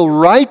 He will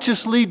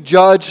righteously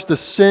judge the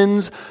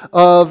sins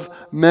of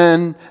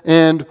men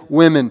and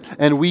women,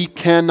 and we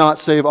cannot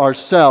save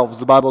ourselves.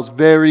 The Bible is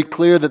very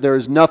clear that there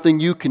is nothing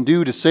you can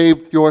do to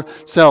save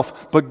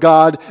yourself, but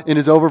God, in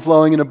His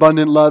overflowing and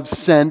abundant love,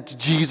 sent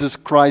Jesus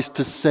Christ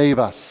to save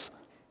us.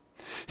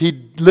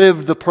 He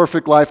lived the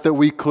perfect life that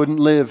we couldn't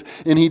live.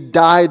 And He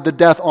died the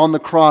death on the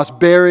cross,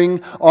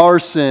 bearing our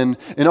sin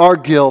and our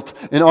guilt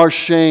and our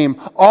shame.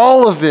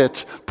 All of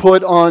it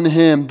put on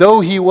Him,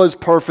 though He was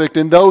perfect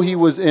and though He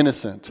was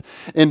innocent.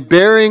 And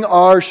bearing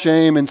our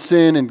shame and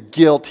sin and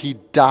guilt, He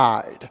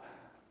died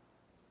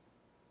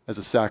as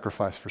a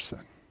sacrifice for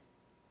sin.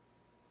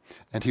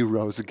 And He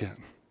rose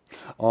again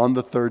on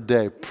the third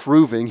day,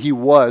 proving He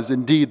was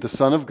indeed the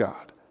Son of God.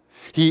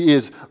 He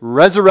is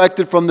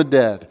resurrected from the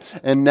dead,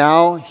 and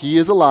now He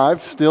is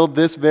alive, still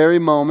this very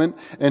moment,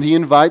 and He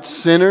invites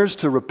sinners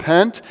to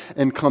repent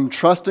and come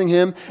trusting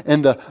Him.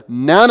 And the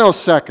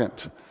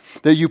nanosecond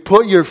that you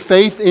put your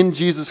faith in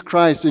Jesus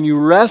Christ and you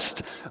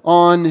rest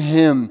on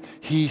Him,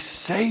 He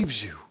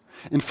saves you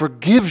and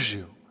forgives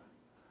you,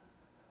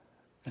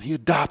 and He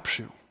adopts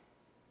you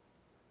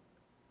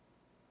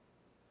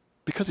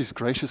because He's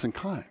gracious and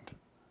kind,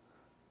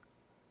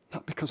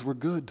 not because we're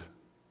good.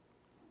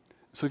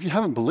 So if you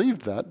haven't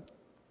believed that,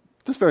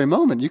 this very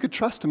moment, you could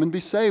trust Him and be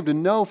saved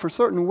and know for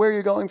certain where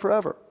you're going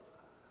forever.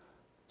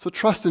 So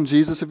trust in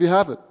Jesus if you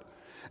haven't.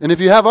 And if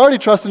you have already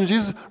trusted in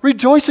Jesus,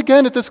 rejoice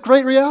again at this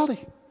great reality.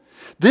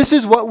 This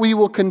is what we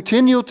will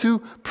continue to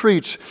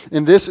preach,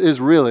 and this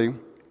is really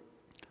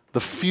the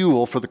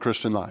fuel for the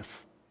Christian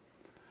life.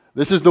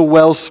 This is the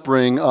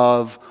wellspring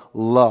of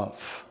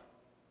love.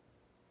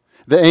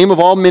 The aim of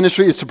all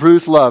ministry is to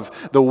produce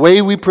love. The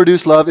way we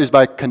produce love is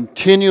by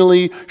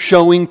continually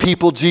showing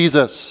people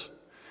Jesus.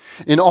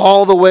 In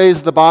all the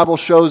ways the Bible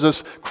shows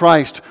us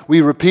Christ,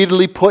 we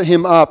repeatedly put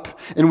Him up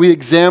and we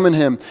examine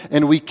Him,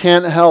 and we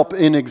can't help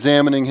in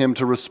examining Him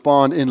to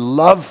respond in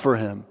love for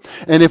Him.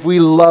 And if we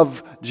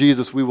love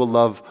Jesus, we will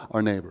love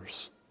our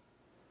neighbors.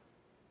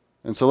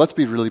 And so let's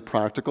be really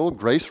practical.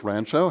 Grace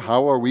Rancho,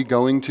 how are we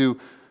going to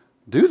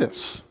do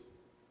this?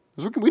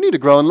 Because we need to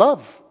grow in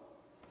love.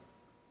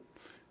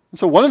 And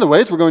so one of the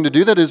ways we're going to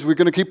do that is we're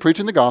going to keep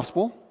preaching the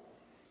gospel.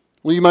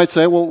 Well, you might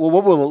say, well,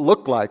 what will it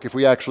look like if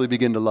we actually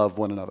begin to love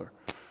one another?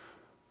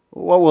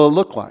 What will it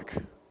look like?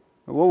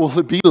 What will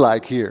it be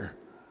like here?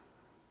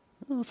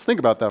 Let's think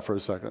about that for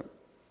a second.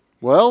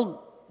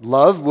 Well,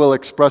 love will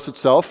express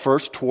itself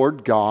first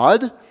toward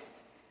God,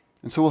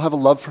 and so we'll have a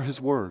love for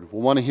His Word.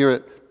 We'll want to hear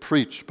it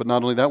preached, but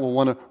not only that, we'll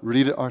want to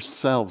read it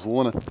ourselves. We'll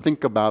want to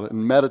think about it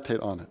and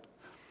meditate on it.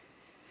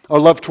 Our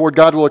love toward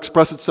God will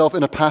express itself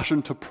in a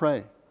passion to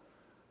pray.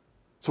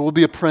 So we'll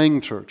be a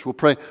praying church. We'll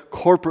pray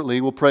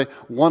corporately, we'll pray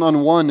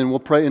one-on-one, and we'll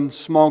pray in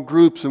small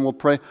groups, and we'll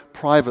pray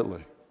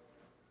privately.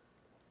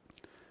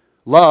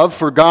 Love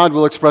for God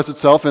will express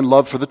itself in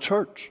love for the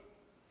church.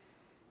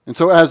 And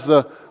so as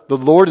the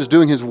Lord is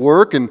doing His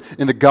work and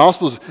the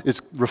gospel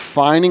is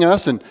refining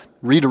us and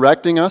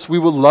redirecting us, we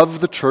will love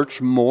the church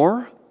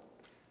more.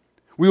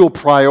 We will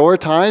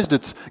prioritize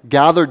its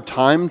gathered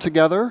time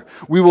together.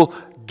 We will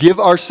give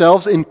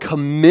ourselves in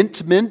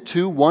commitment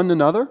to one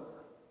another.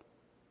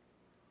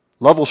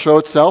 Love will show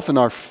itself in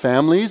our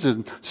families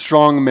and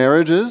strong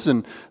marriages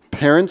and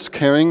parents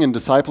caring and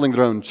discipling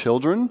their own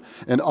children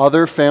and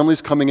other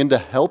families coming in to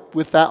help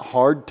with that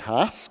hard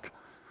task.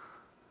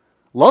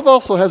 Love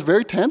also has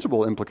very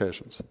tangible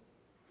implications.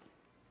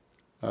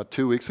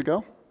 2 weeks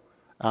ago,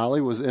 Allie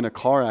was in a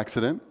car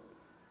accident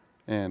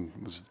and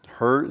was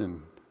hurt,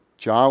 and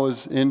Ja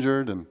was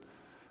injured, and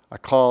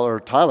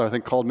Tyler, I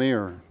think, called me,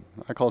 or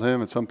I called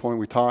him at some point.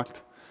 We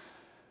talked.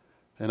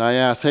 And I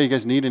asked, hey, you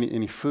guys need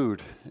any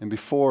food? And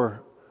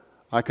before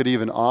I could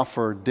even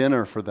offer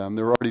dinner for them,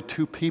 there were already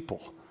 2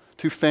 people,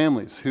 2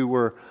 families who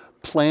were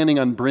planning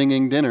on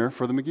bringing dinner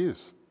for the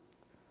McGee's.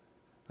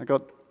 I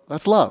go,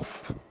 that's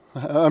love.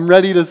 I'm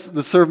ready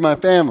to serve my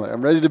family.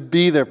 I'm ready to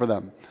be there for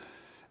them.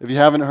 If you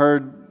haven't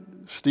heard,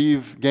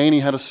 Steve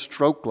Gainey had a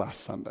stroke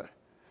last Sunday.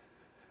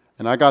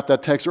 And I got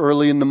that text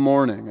early in the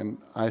morning, and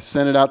I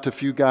sent it out to a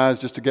few guys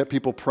just to get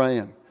people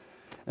praying.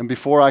 And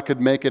before I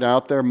could make it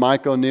out there,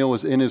 Mike O'Neill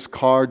was in his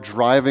car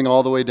driving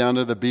all the way down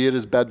to be at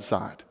his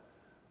bedside.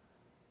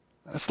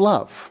 That's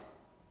love.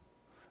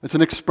 It's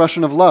an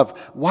expression of love.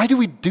 Why do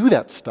we do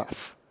that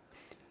stuff?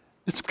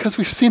 It's because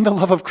we've seen the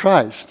love of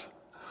Christ.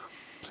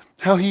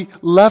 How He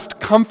left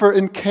comfort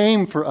and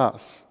came for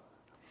us.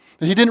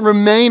 He didn't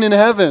remain in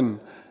heaven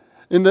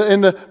in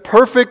the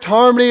perfect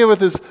harmony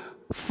with His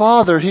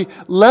Father. He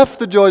left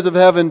the joys of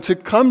heaven to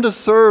come to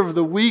serve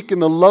the weak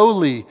and the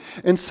lowly.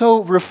 And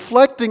so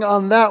reflecting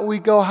on that, we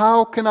go,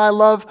 how can I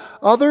love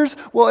others?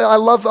 Well, I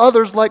love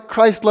others like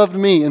Christ loved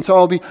me. And so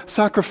I'll be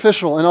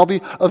sacrificial, and I'll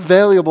be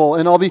available,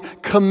 and I'll be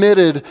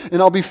committed,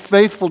 and I'll be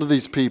faithful to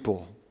these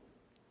people.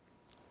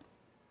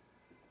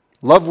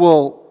 Love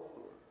will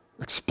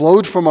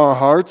explode from our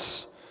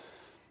hearts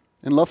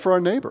in love for our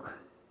neighbor,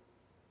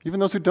 even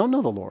those who don't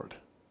know the Lord.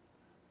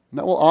 And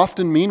that will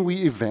often mean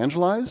we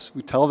evangelize,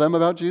 we tell them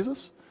about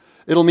Jesus.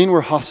 It'll mean we're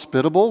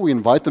hospitable, we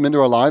invite them into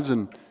our lives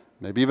and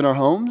maybe even our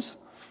homes.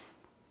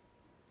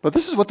 But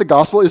this is what the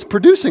gospel is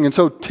producing. And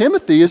so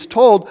Timothy is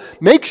told,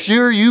 make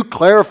sure you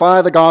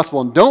clarify the gospel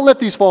and don't let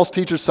these false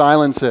teachers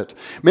silence it.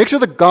 Make sure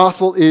the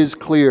gospel is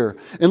clear.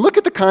 And look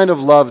at the kind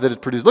of love that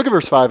it produces. Look at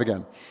verse 5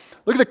 again.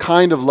 Look at the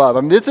kind of love.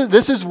 I mean,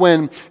 this is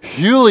when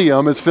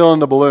helium is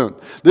filling the balloon.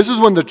 This is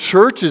when the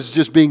church is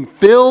just being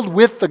filled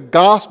with the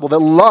gospel, that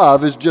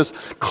love is just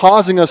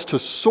causing us to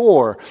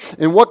soar.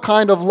 And what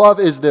kind of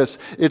love is this?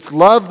 It's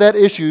love that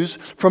issues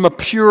from a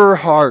pure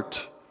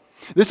heart.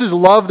 This is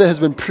love that has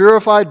been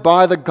purified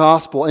by the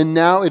gospel, and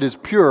now it is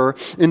pure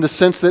in the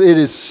sense that it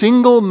is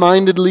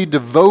single-mindedly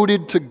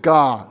devoted to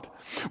God.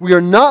 We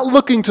are not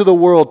looking to the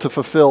world to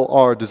fulfill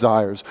our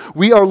desires.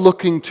 We are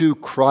looking to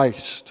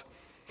Christ.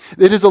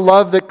 It is a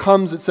love that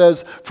comes, it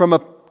says, from a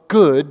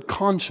good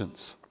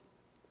conscience.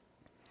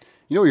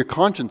 You know what your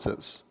conscience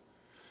is?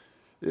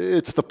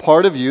 It's the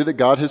part of you that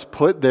God has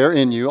put there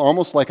in you,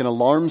 almost like an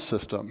alarm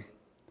system.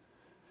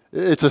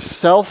 It's a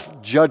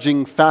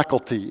self-judging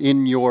faculty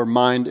in your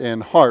mind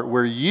and heart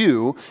where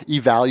you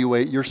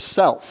evaluate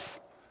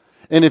yourself.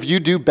 And if you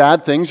do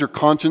bad things, your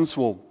conscience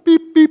will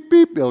beep, beep,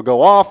 beep. It'll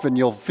go off, and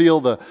you'll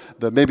feel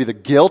maybe the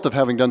guilt of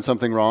having done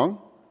something wrong.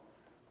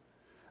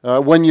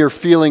 When you're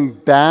feeling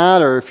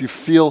bad, or if you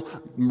feel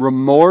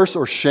remorse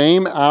or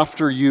shame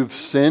after you've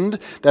sinned,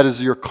 that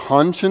is your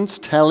conscience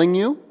telling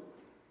you.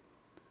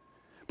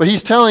 But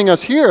he's telling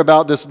us here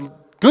about this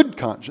good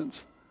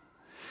conscience.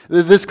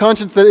 This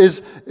conscience that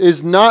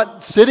is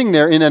not sitting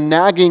there in a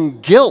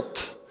nagging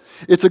guilt.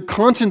 It's a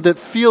conscience that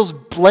feels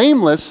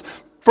blameless,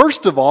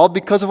 first of all,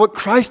 because of what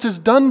Christ has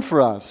done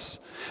for us.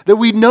 That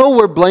we know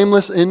we're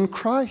blameless in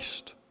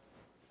Christ.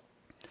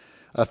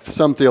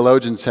 Some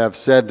theologians have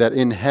said that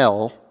in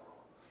hell,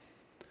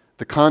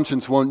 the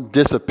conscience won't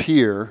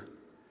disappear,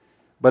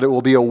 but it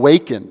will be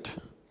awakened,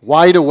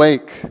 wide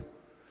awake,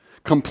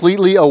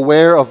 completely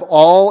aware of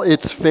all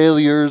its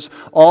failures,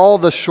 all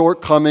the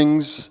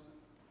shortcomings,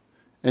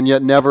 and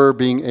yet never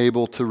being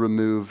able to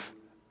remove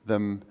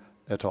them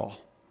at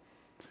all.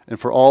 And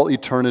for all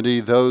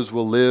eternity, those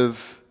will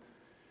live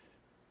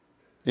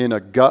in a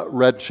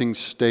gut-wrenching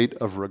state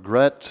of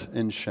regret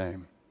and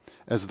shame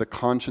as the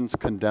conscience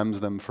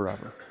condemns them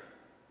forever.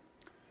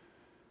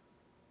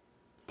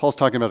 Paul's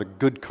talking about a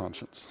good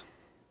conscience.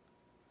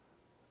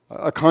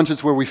 A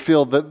conscience where we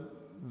feel that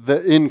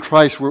in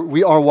Christ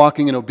we are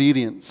walking in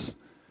obedience.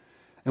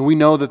 And we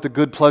know that the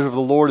good pleasure of the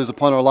Lord is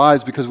upon our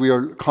lives because we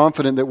are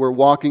confident that we're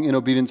walking in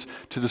obedience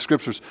to the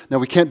Scriptures. Now,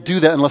 we can't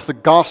do that unless the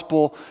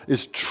gospel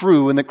is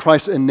true and that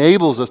Christ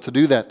enables us to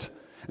do that.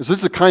 This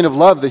is the kind of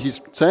love that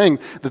he's saying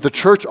that the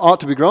church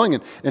ought to be growing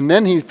in. And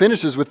then he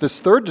finishes with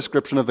this third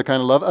description of the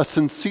kind of love, a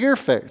sincere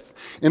faith.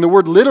 And the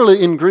word literally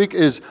in Greek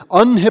is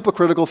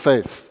unhypocritical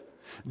faith.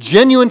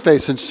 Genuine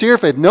faith, sincere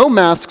faith, no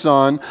masks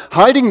on,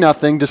 hiding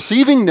nothing,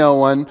 deceiving no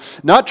one,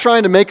 not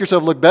trying to make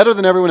yourself look better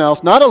than everyone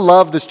else, not a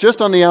love that's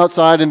just on the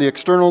outside and the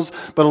externals,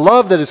 but a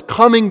love that is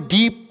coming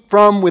deep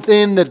from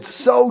within, that's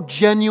so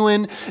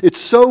genuine, it's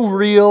so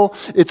real,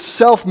 it's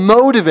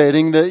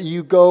self-motivating that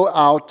you go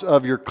out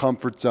of your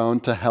comfort zone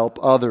to help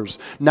others.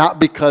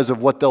 Not because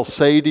of what they'll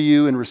say to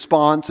you in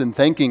response and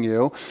thanking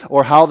you,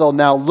 or how they'll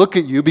now look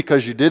at you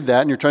because you did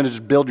that and you're trying to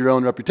just build your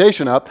own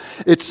reputation up.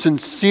 It's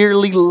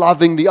sincerely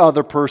loving the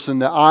other person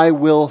that I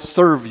will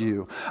serve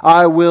you.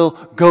 I will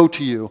go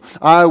to you.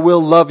 I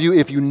will love you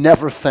if you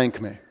never thank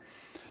me.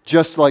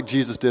 Just like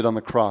Jesus did on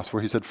the cross,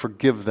 where he said,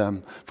 forgive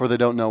them, for they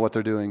don't know what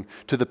they're doing,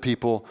 to the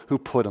people who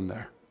put them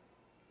there.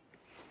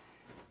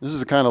 This is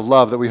the kind of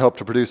love that we hope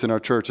to produce in our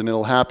church, and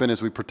it'll happen as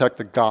we protect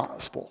the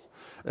gospel,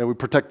 and we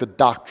protect the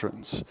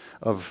doctrines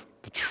of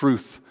the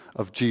truth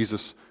of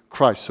Jesus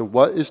Christ. So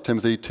what is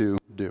Timothy to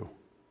do?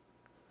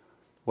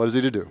 What is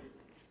he to do?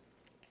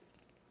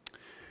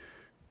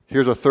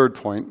 Here's our third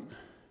point.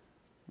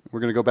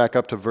 We're going to go back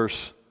up to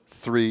verse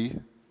 3.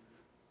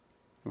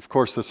 Of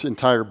course, this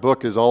entire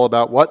book is all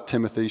about what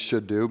Timothy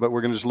should do, but we're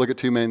going to just look at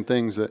two main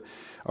things that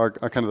are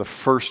kind of the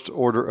first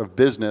order of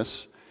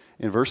business.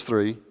 In verse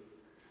 3,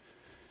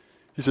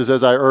 he says,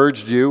 as I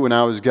urged you when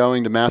I was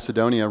going to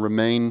Macedonia,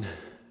 remain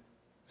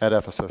at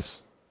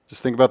Ephesus.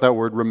 Just think about that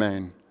word,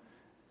 remain.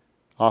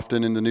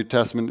 Often in the New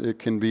Testament, it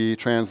can be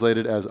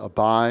translated as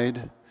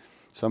abide.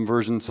 Some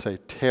versions say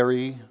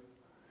tarry.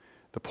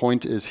 The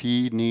point is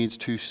he needs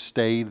to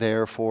stay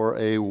there for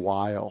a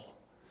while.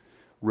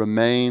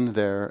 Remain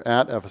there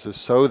at Ephesus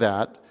so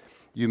that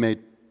you may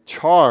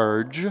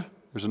charge.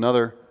 There's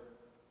another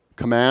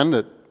command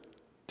that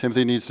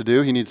Timothy needs to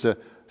do. He needs to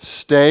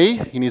stay,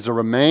 he needs to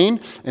remain,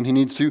 and he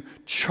needs to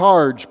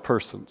charge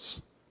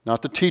persons,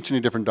 not to teach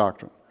any different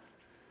doctrine.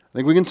 I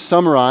think we can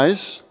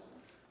summarize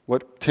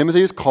what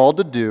Timothy is called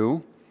to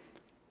do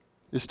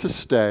is to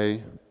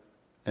stay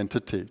and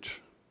to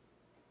teach.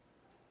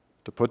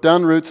 To put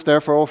down roots there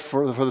for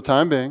the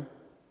time being,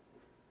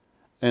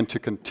 and to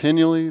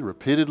continually,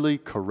 repeatedly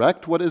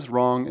correct what is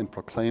wrong and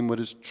proclaim what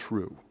is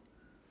true.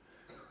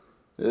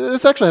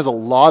 This actually has a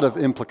lot of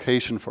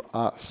implication for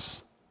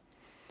us.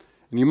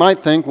 And you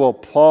might think, well,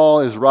 Paul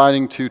is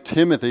writing to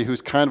Timothy,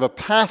 who's kind of a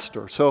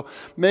pastor, so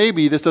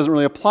maybe this doesn't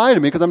really apply to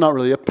me because I'm not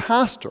really a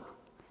pastor.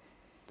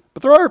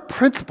 But there are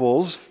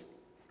principles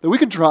that we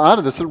can draw out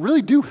of this that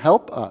really do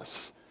help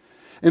us.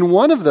 And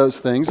one of those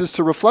things is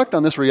to reflect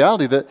on this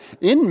reality that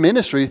in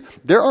ministry,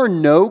 there are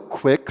no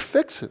quick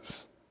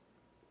fixes.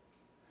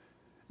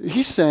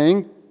 He's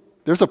saying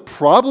there's a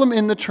problem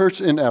in the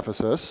church in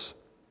Ephesus.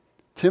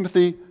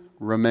 Timothy,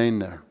 remain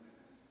there.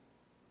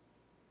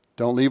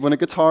 Don't leave when it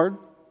gets hard.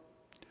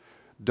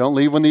 Don't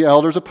leave when the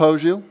elders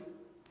oppose you.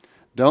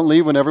 Don't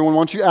leave when everyone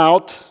wants you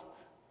out.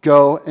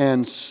 Go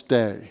and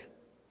stay.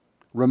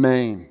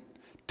 Remain.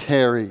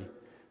 Tarry.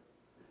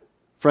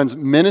 Friends,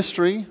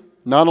 ministry,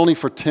 not only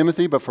for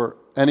Timothy, but for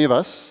any of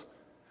us,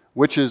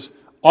 which is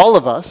all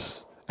of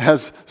us,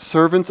 as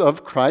servants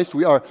of Christ.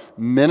 We are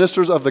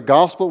ministers of the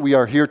gospel. We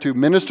are here to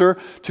minister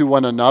to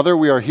one another.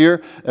 We are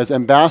here as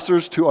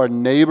ambassadors to our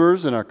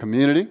neighbors and our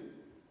community.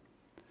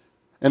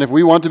 And if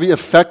we want to be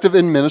effective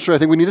in ministry, I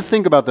think we need to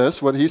think about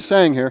this, what he's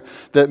saying here,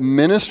 that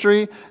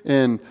ministry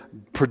in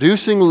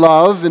producing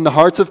love in the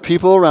hearts of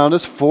people around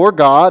us for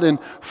God and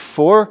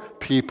for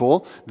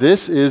people,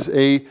 this is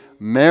a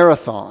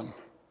marathon.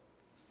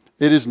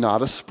 It is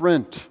not a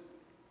sprint.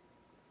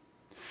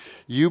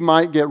 You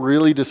might get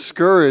really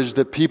discouraged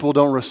that people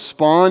don't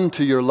respond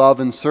to your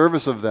love and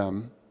service of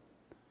them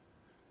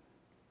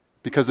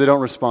because they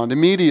don't respond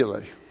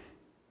immediately.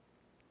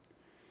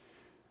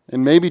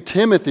 And maybe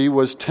Timothy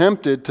was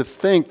tempted to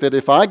think that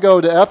if I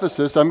go to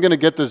Ephesus, I'm going to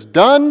get this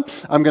done,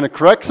 I'm going to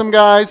correct some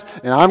guys,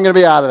 and I'm going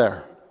to be out of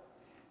there.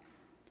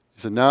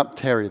 He said, no,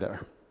 tarry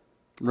there.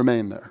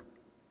 Remain there.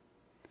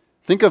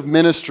 Think of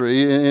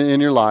ministry in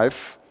your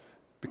life.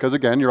 Because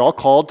again, you're all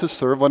called to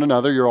serve one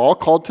another. You're all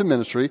called to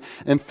ministry.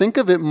 And think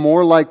of it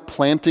more like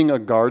planting a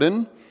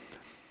garden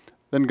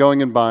than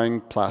going and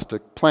buying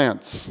plastic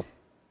plants.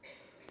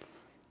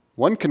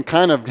 One can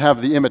kind of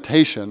have the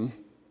imitation.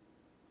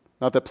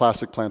 Not that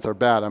plastic plants are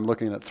bad. I'm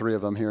looking at 3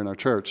 of them here in our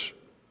church.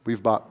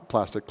 We've bought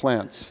plastic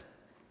plants.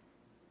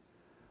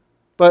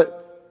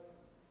 But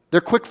they're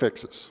quick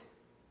fixes.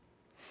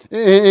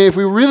 If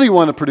we really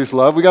want to produce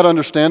love, we got to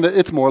understand that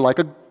it's more like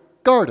a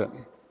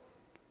garden.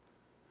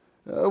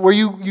 Where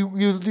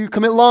you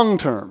commit long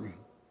term.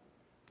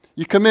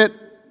 You commit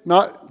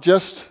not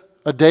just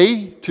a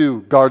day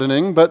to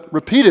gardening, but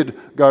repeated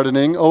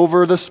gardening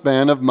over the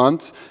span of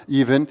months,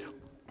 even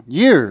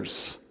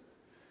years.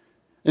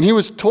 And he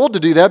was told to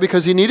do that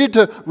because he needed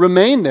to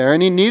remain there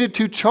and he needed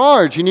to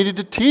charge, he needed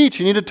to teach,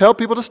 he needed to tell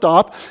people to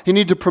stop, he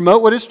needed to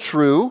promote what is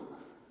true.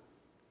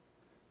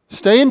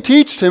 Stay and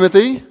teach,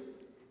 Timothy.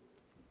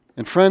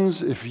 And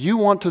friends, if you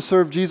want to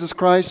serve Jesus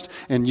Christ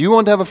and you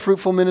want to have a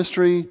fruitful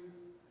ministry,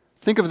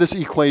 think of this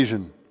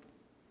equation.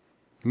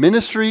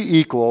 Ministry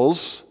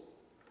equals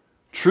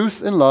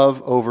truth and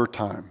love over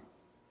time.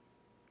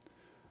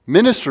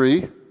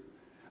 Ministry,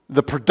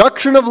 the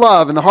production of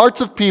love in the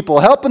hearts of people,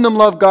 helping them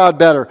love God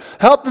better,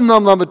 helping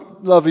them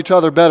love each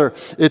other better.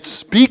 It's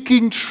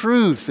speaking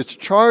truth, it's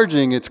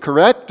charging, it's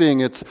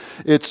correcting, it's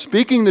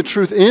speaking the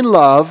truth in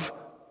love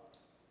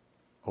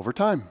over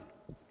time.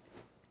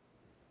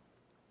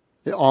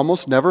 It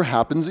almost never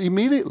happens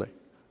immediately.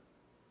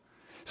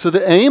 So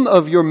the aim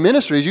of your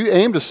ministry, as you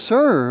aim to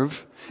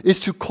serve, is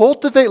to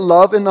cultivate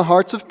love in the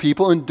hearts of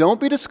people, and don't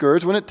be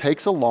discouraged when it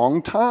takes a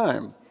long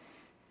time.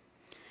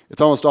 It's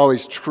almost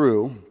always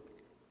true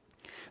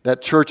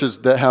that churches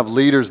that have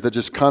leaders that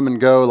just come and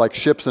go like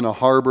ships in a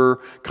harbor,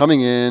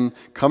 coming in,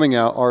 coming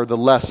out, are the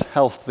less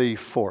healthy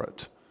for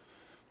it.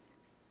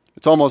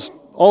 It's almost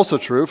also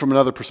true from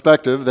another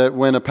perspective that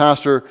when a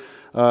pastor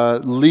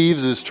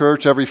leaves his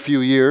church every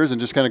few years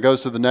and just kind of goes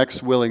to the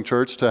next willing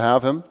church to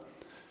have him,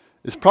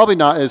 is probably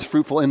not as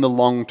fruitful in the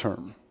long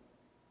term.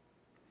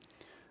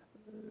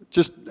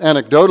 Just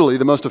anecdotally,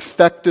 the most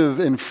effective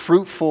and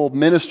fruitful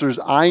ministers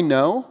I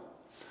know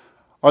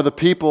are the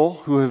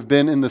people who have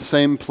been in the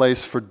same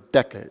place for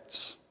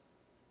decades.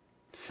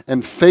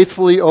 And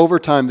faithfully over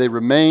time, they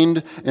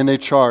remained and they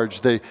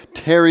charged. They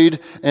tarried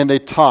and they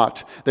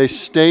taught. They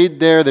stayed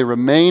there. They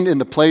remained in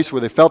the place where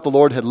they felt the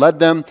Lord had led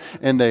them.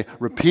 And they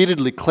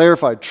repeatedly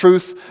clarified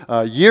truth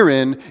year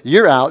in,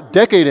 year out,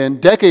 decade in,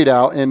 decade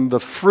out. And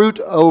the fruit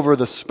over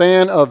the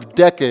span of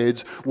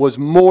decades was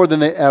more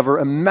than they ever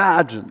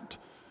imagined.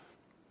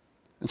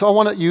 And so I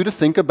want you to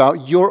think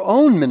about your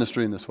own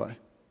ministry in this way.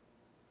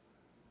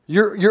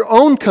 Your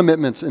own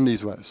commitments in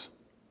these ways.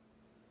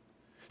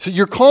 So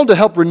you're called to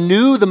help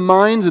renew the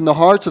minds and the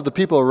hearts of the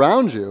people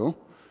around you.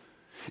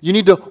 You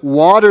need to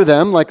water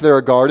them like they're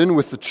a garden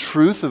with the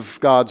truth of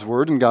God's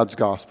word and God's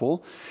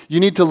gospel. You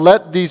need to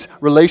let these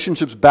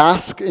relationships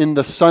bask in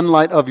the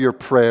sunlight of your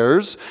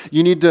prayers.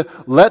 You need to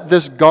let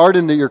this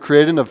garden that you're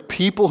creating of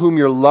people whom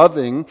you're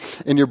loving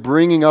and you're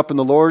bringing up in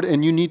the Lord,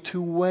 and you need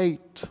to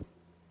wait.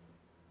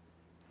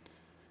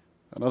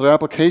 Another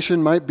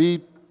application might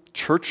be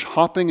church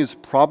hopping is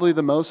probably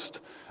the most,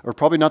 or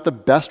probably not the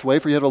best way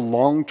for you to have a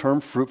long-term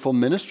fruitful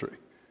ministry.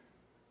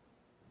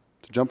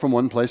 To jump from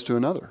one place to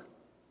another.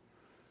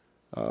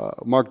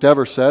 Mark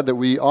Dever said that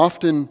we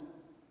often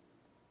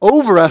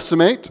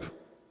overestimate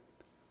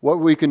what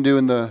we can do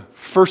in the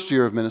first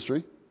year of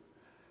ministry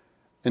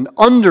and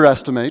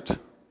underestimate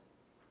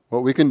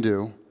what we can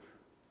do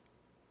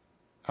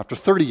after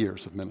 30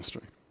 years of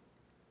ministry.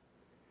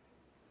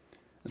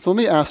 And so let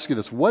me ask you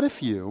this. What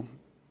if you,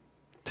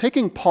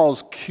 taking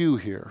Paul's cue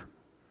here,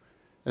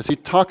 as he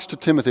talks to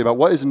Timothy about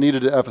what is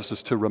needed at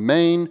Ephesus to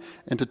remain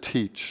and to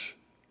teach,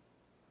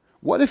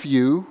 what if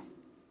you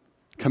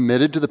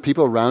committed to the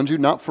people around you,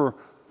 not for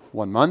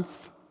 1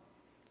 month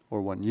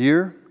or 1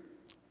 year,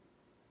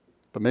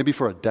 but maybe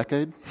for a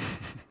decade?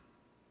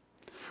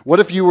 What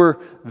if you were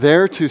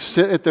there to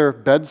sit at their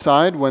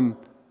bedside when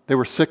they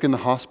were sick in the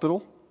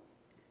hospital?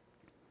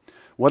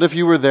 What if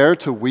you were there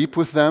to weep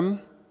with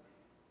them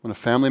when a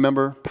family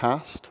member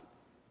passed?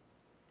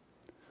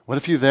 What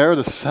if you were there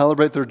to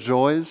celebrate their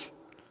joys,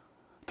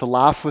 to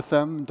laugh with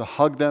them, to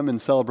hug them in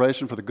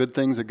celebration for the good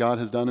things that God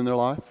has done in their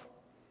life?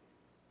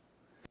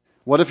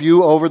 What if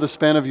you, over the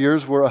span of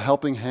years, were a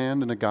helping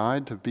hand and a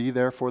guide to be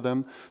there for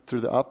them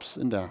through the ups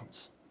and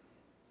downs?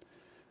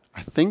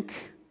 I think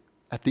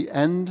at the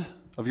end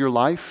of your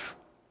life,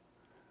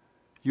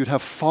 you'd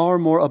have far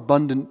more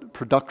abundant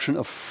production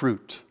of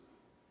fruit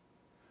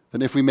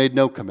than if we made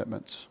no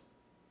commitments,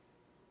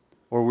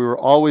 or we were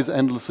always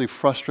endlessly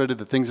frustrated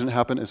that things didn't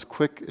happen as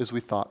quick as we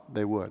thought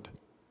they would.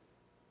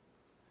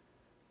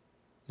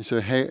 You say,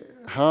 hey,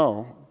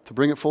 how, to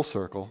bring it full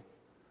circle,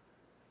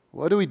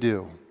 what do we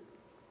do?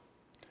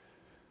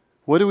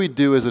 What do we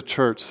do as a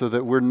church so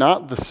that we're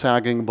not the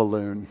sagging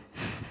balloon?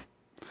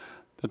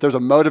 That there's a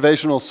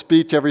motivational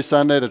speech every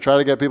Sunday to try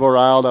to get people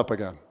riled up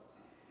again?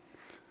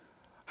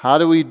 How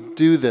do we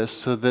do this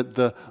so that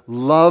the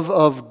love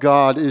of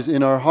God is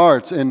in our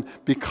hearts? And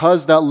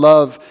because that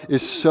love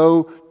is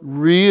so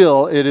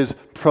real, it is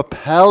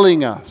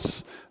propelling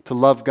us to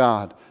love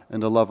God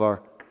and to love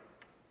our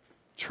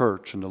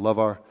church and to love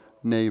our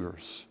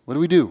neighbors. What do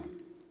we do?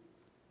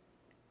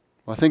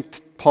 Well, I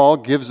think Paul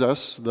gives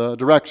us the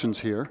directions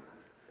here,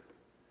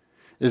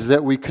 is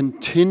that we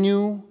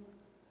continue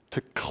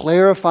to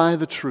clarify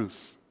the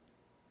truth.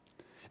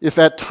 If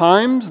at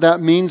times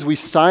that means we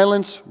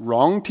silence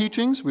wrong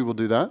teachings, we will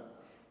do that.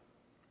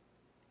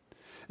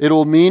 It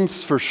will mean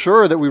for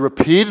sure that we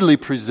repeatedly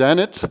present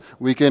it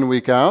week in,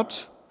 week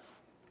out,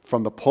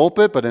 from the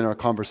pulpit, but in our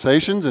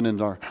conversations and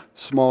in our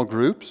small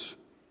groups.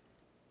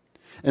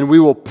 And we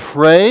will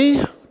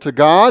pray to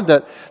God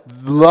that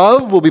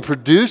love will be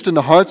produced in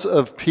the hearts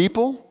of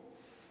people,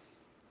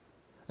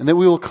 and that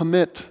we will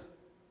commit.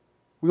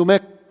 We will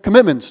make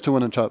commitments to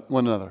one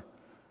another.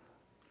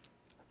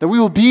 That we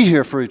will be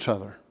here for each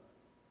other.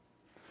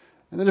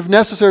 And that if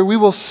necessary, we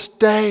will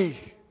stay.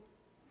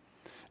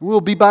 We'll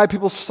be by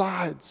people's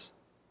sides.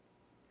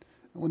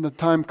 When the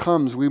time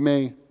comes, we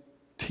may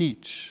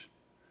teach,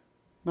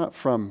 not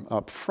from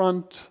up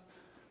front,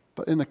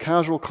 but in a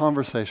casual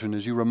conversation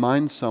as you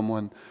remind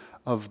someone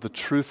of the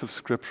truth of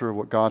Scripture, of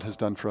what God has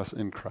done for us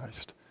in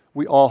Christ.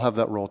 We all have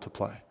that role to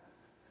play.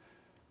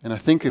 And I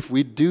think if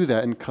we do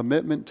that in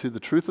commitment to the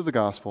truth of the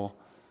gospel,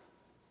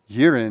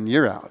 year in,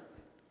 year out,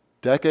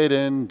 decade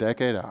in,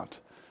 decade out,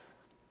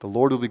 the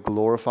Lord will be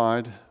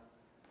glorified,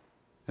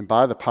 and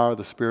by the power of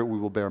the Spirit, we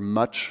will bear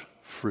much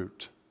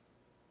fruit.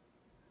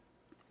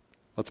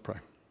 Let's pray.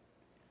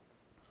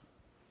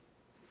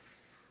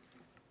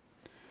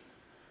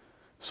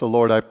 So,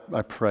 Lord,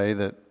 I pray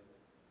that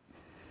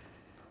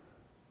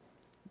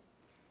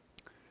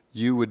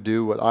you would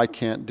do what I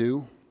can't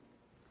do,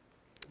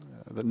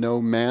 that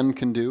no man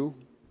can do.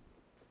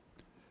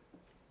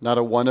 Not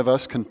a one of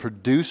us can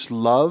produce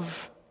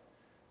love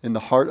in the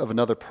heart of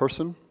another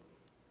person.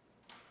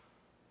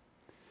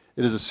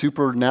 It is a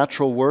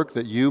supernatural work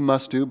that you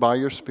must do by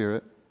your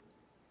Spirit.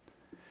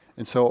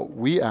 And so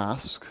we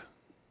ask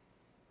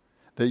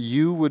that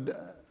you would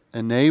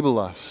enable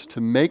us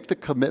to make the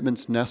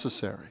commitments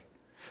necessary,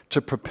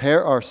 to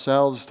prepare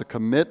ourselves, to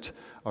commit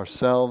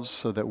ourselves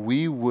so that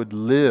we would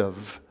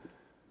live,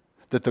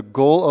 that the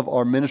goal of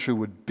our ministry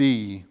would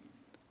be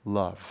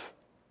love.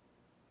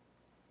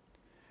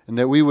 And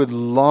that we would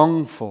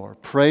long for,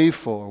 pray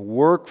for,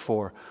 work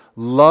for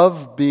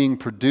love being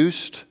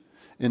produced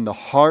in the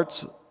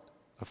hearts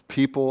of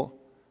people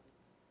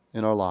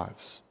in our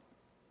lives.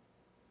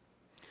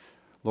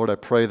 Lord, I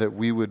pray that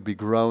we would be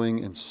growing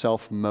in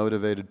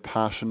self-motivated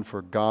passion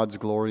for God's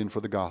glory and for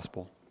the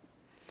gospel,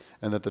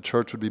 and that the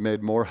church would be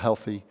made more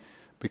healthy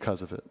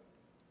because of it.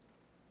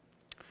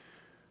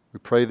 We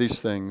pray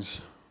these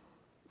things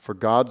for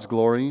God's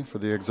glory, for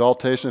the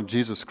exaltation of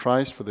Jesus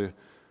Christ, for the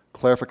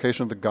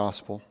clarification of the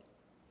gospel.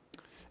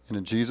 And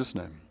in Jesus'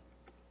 name,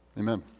 amen.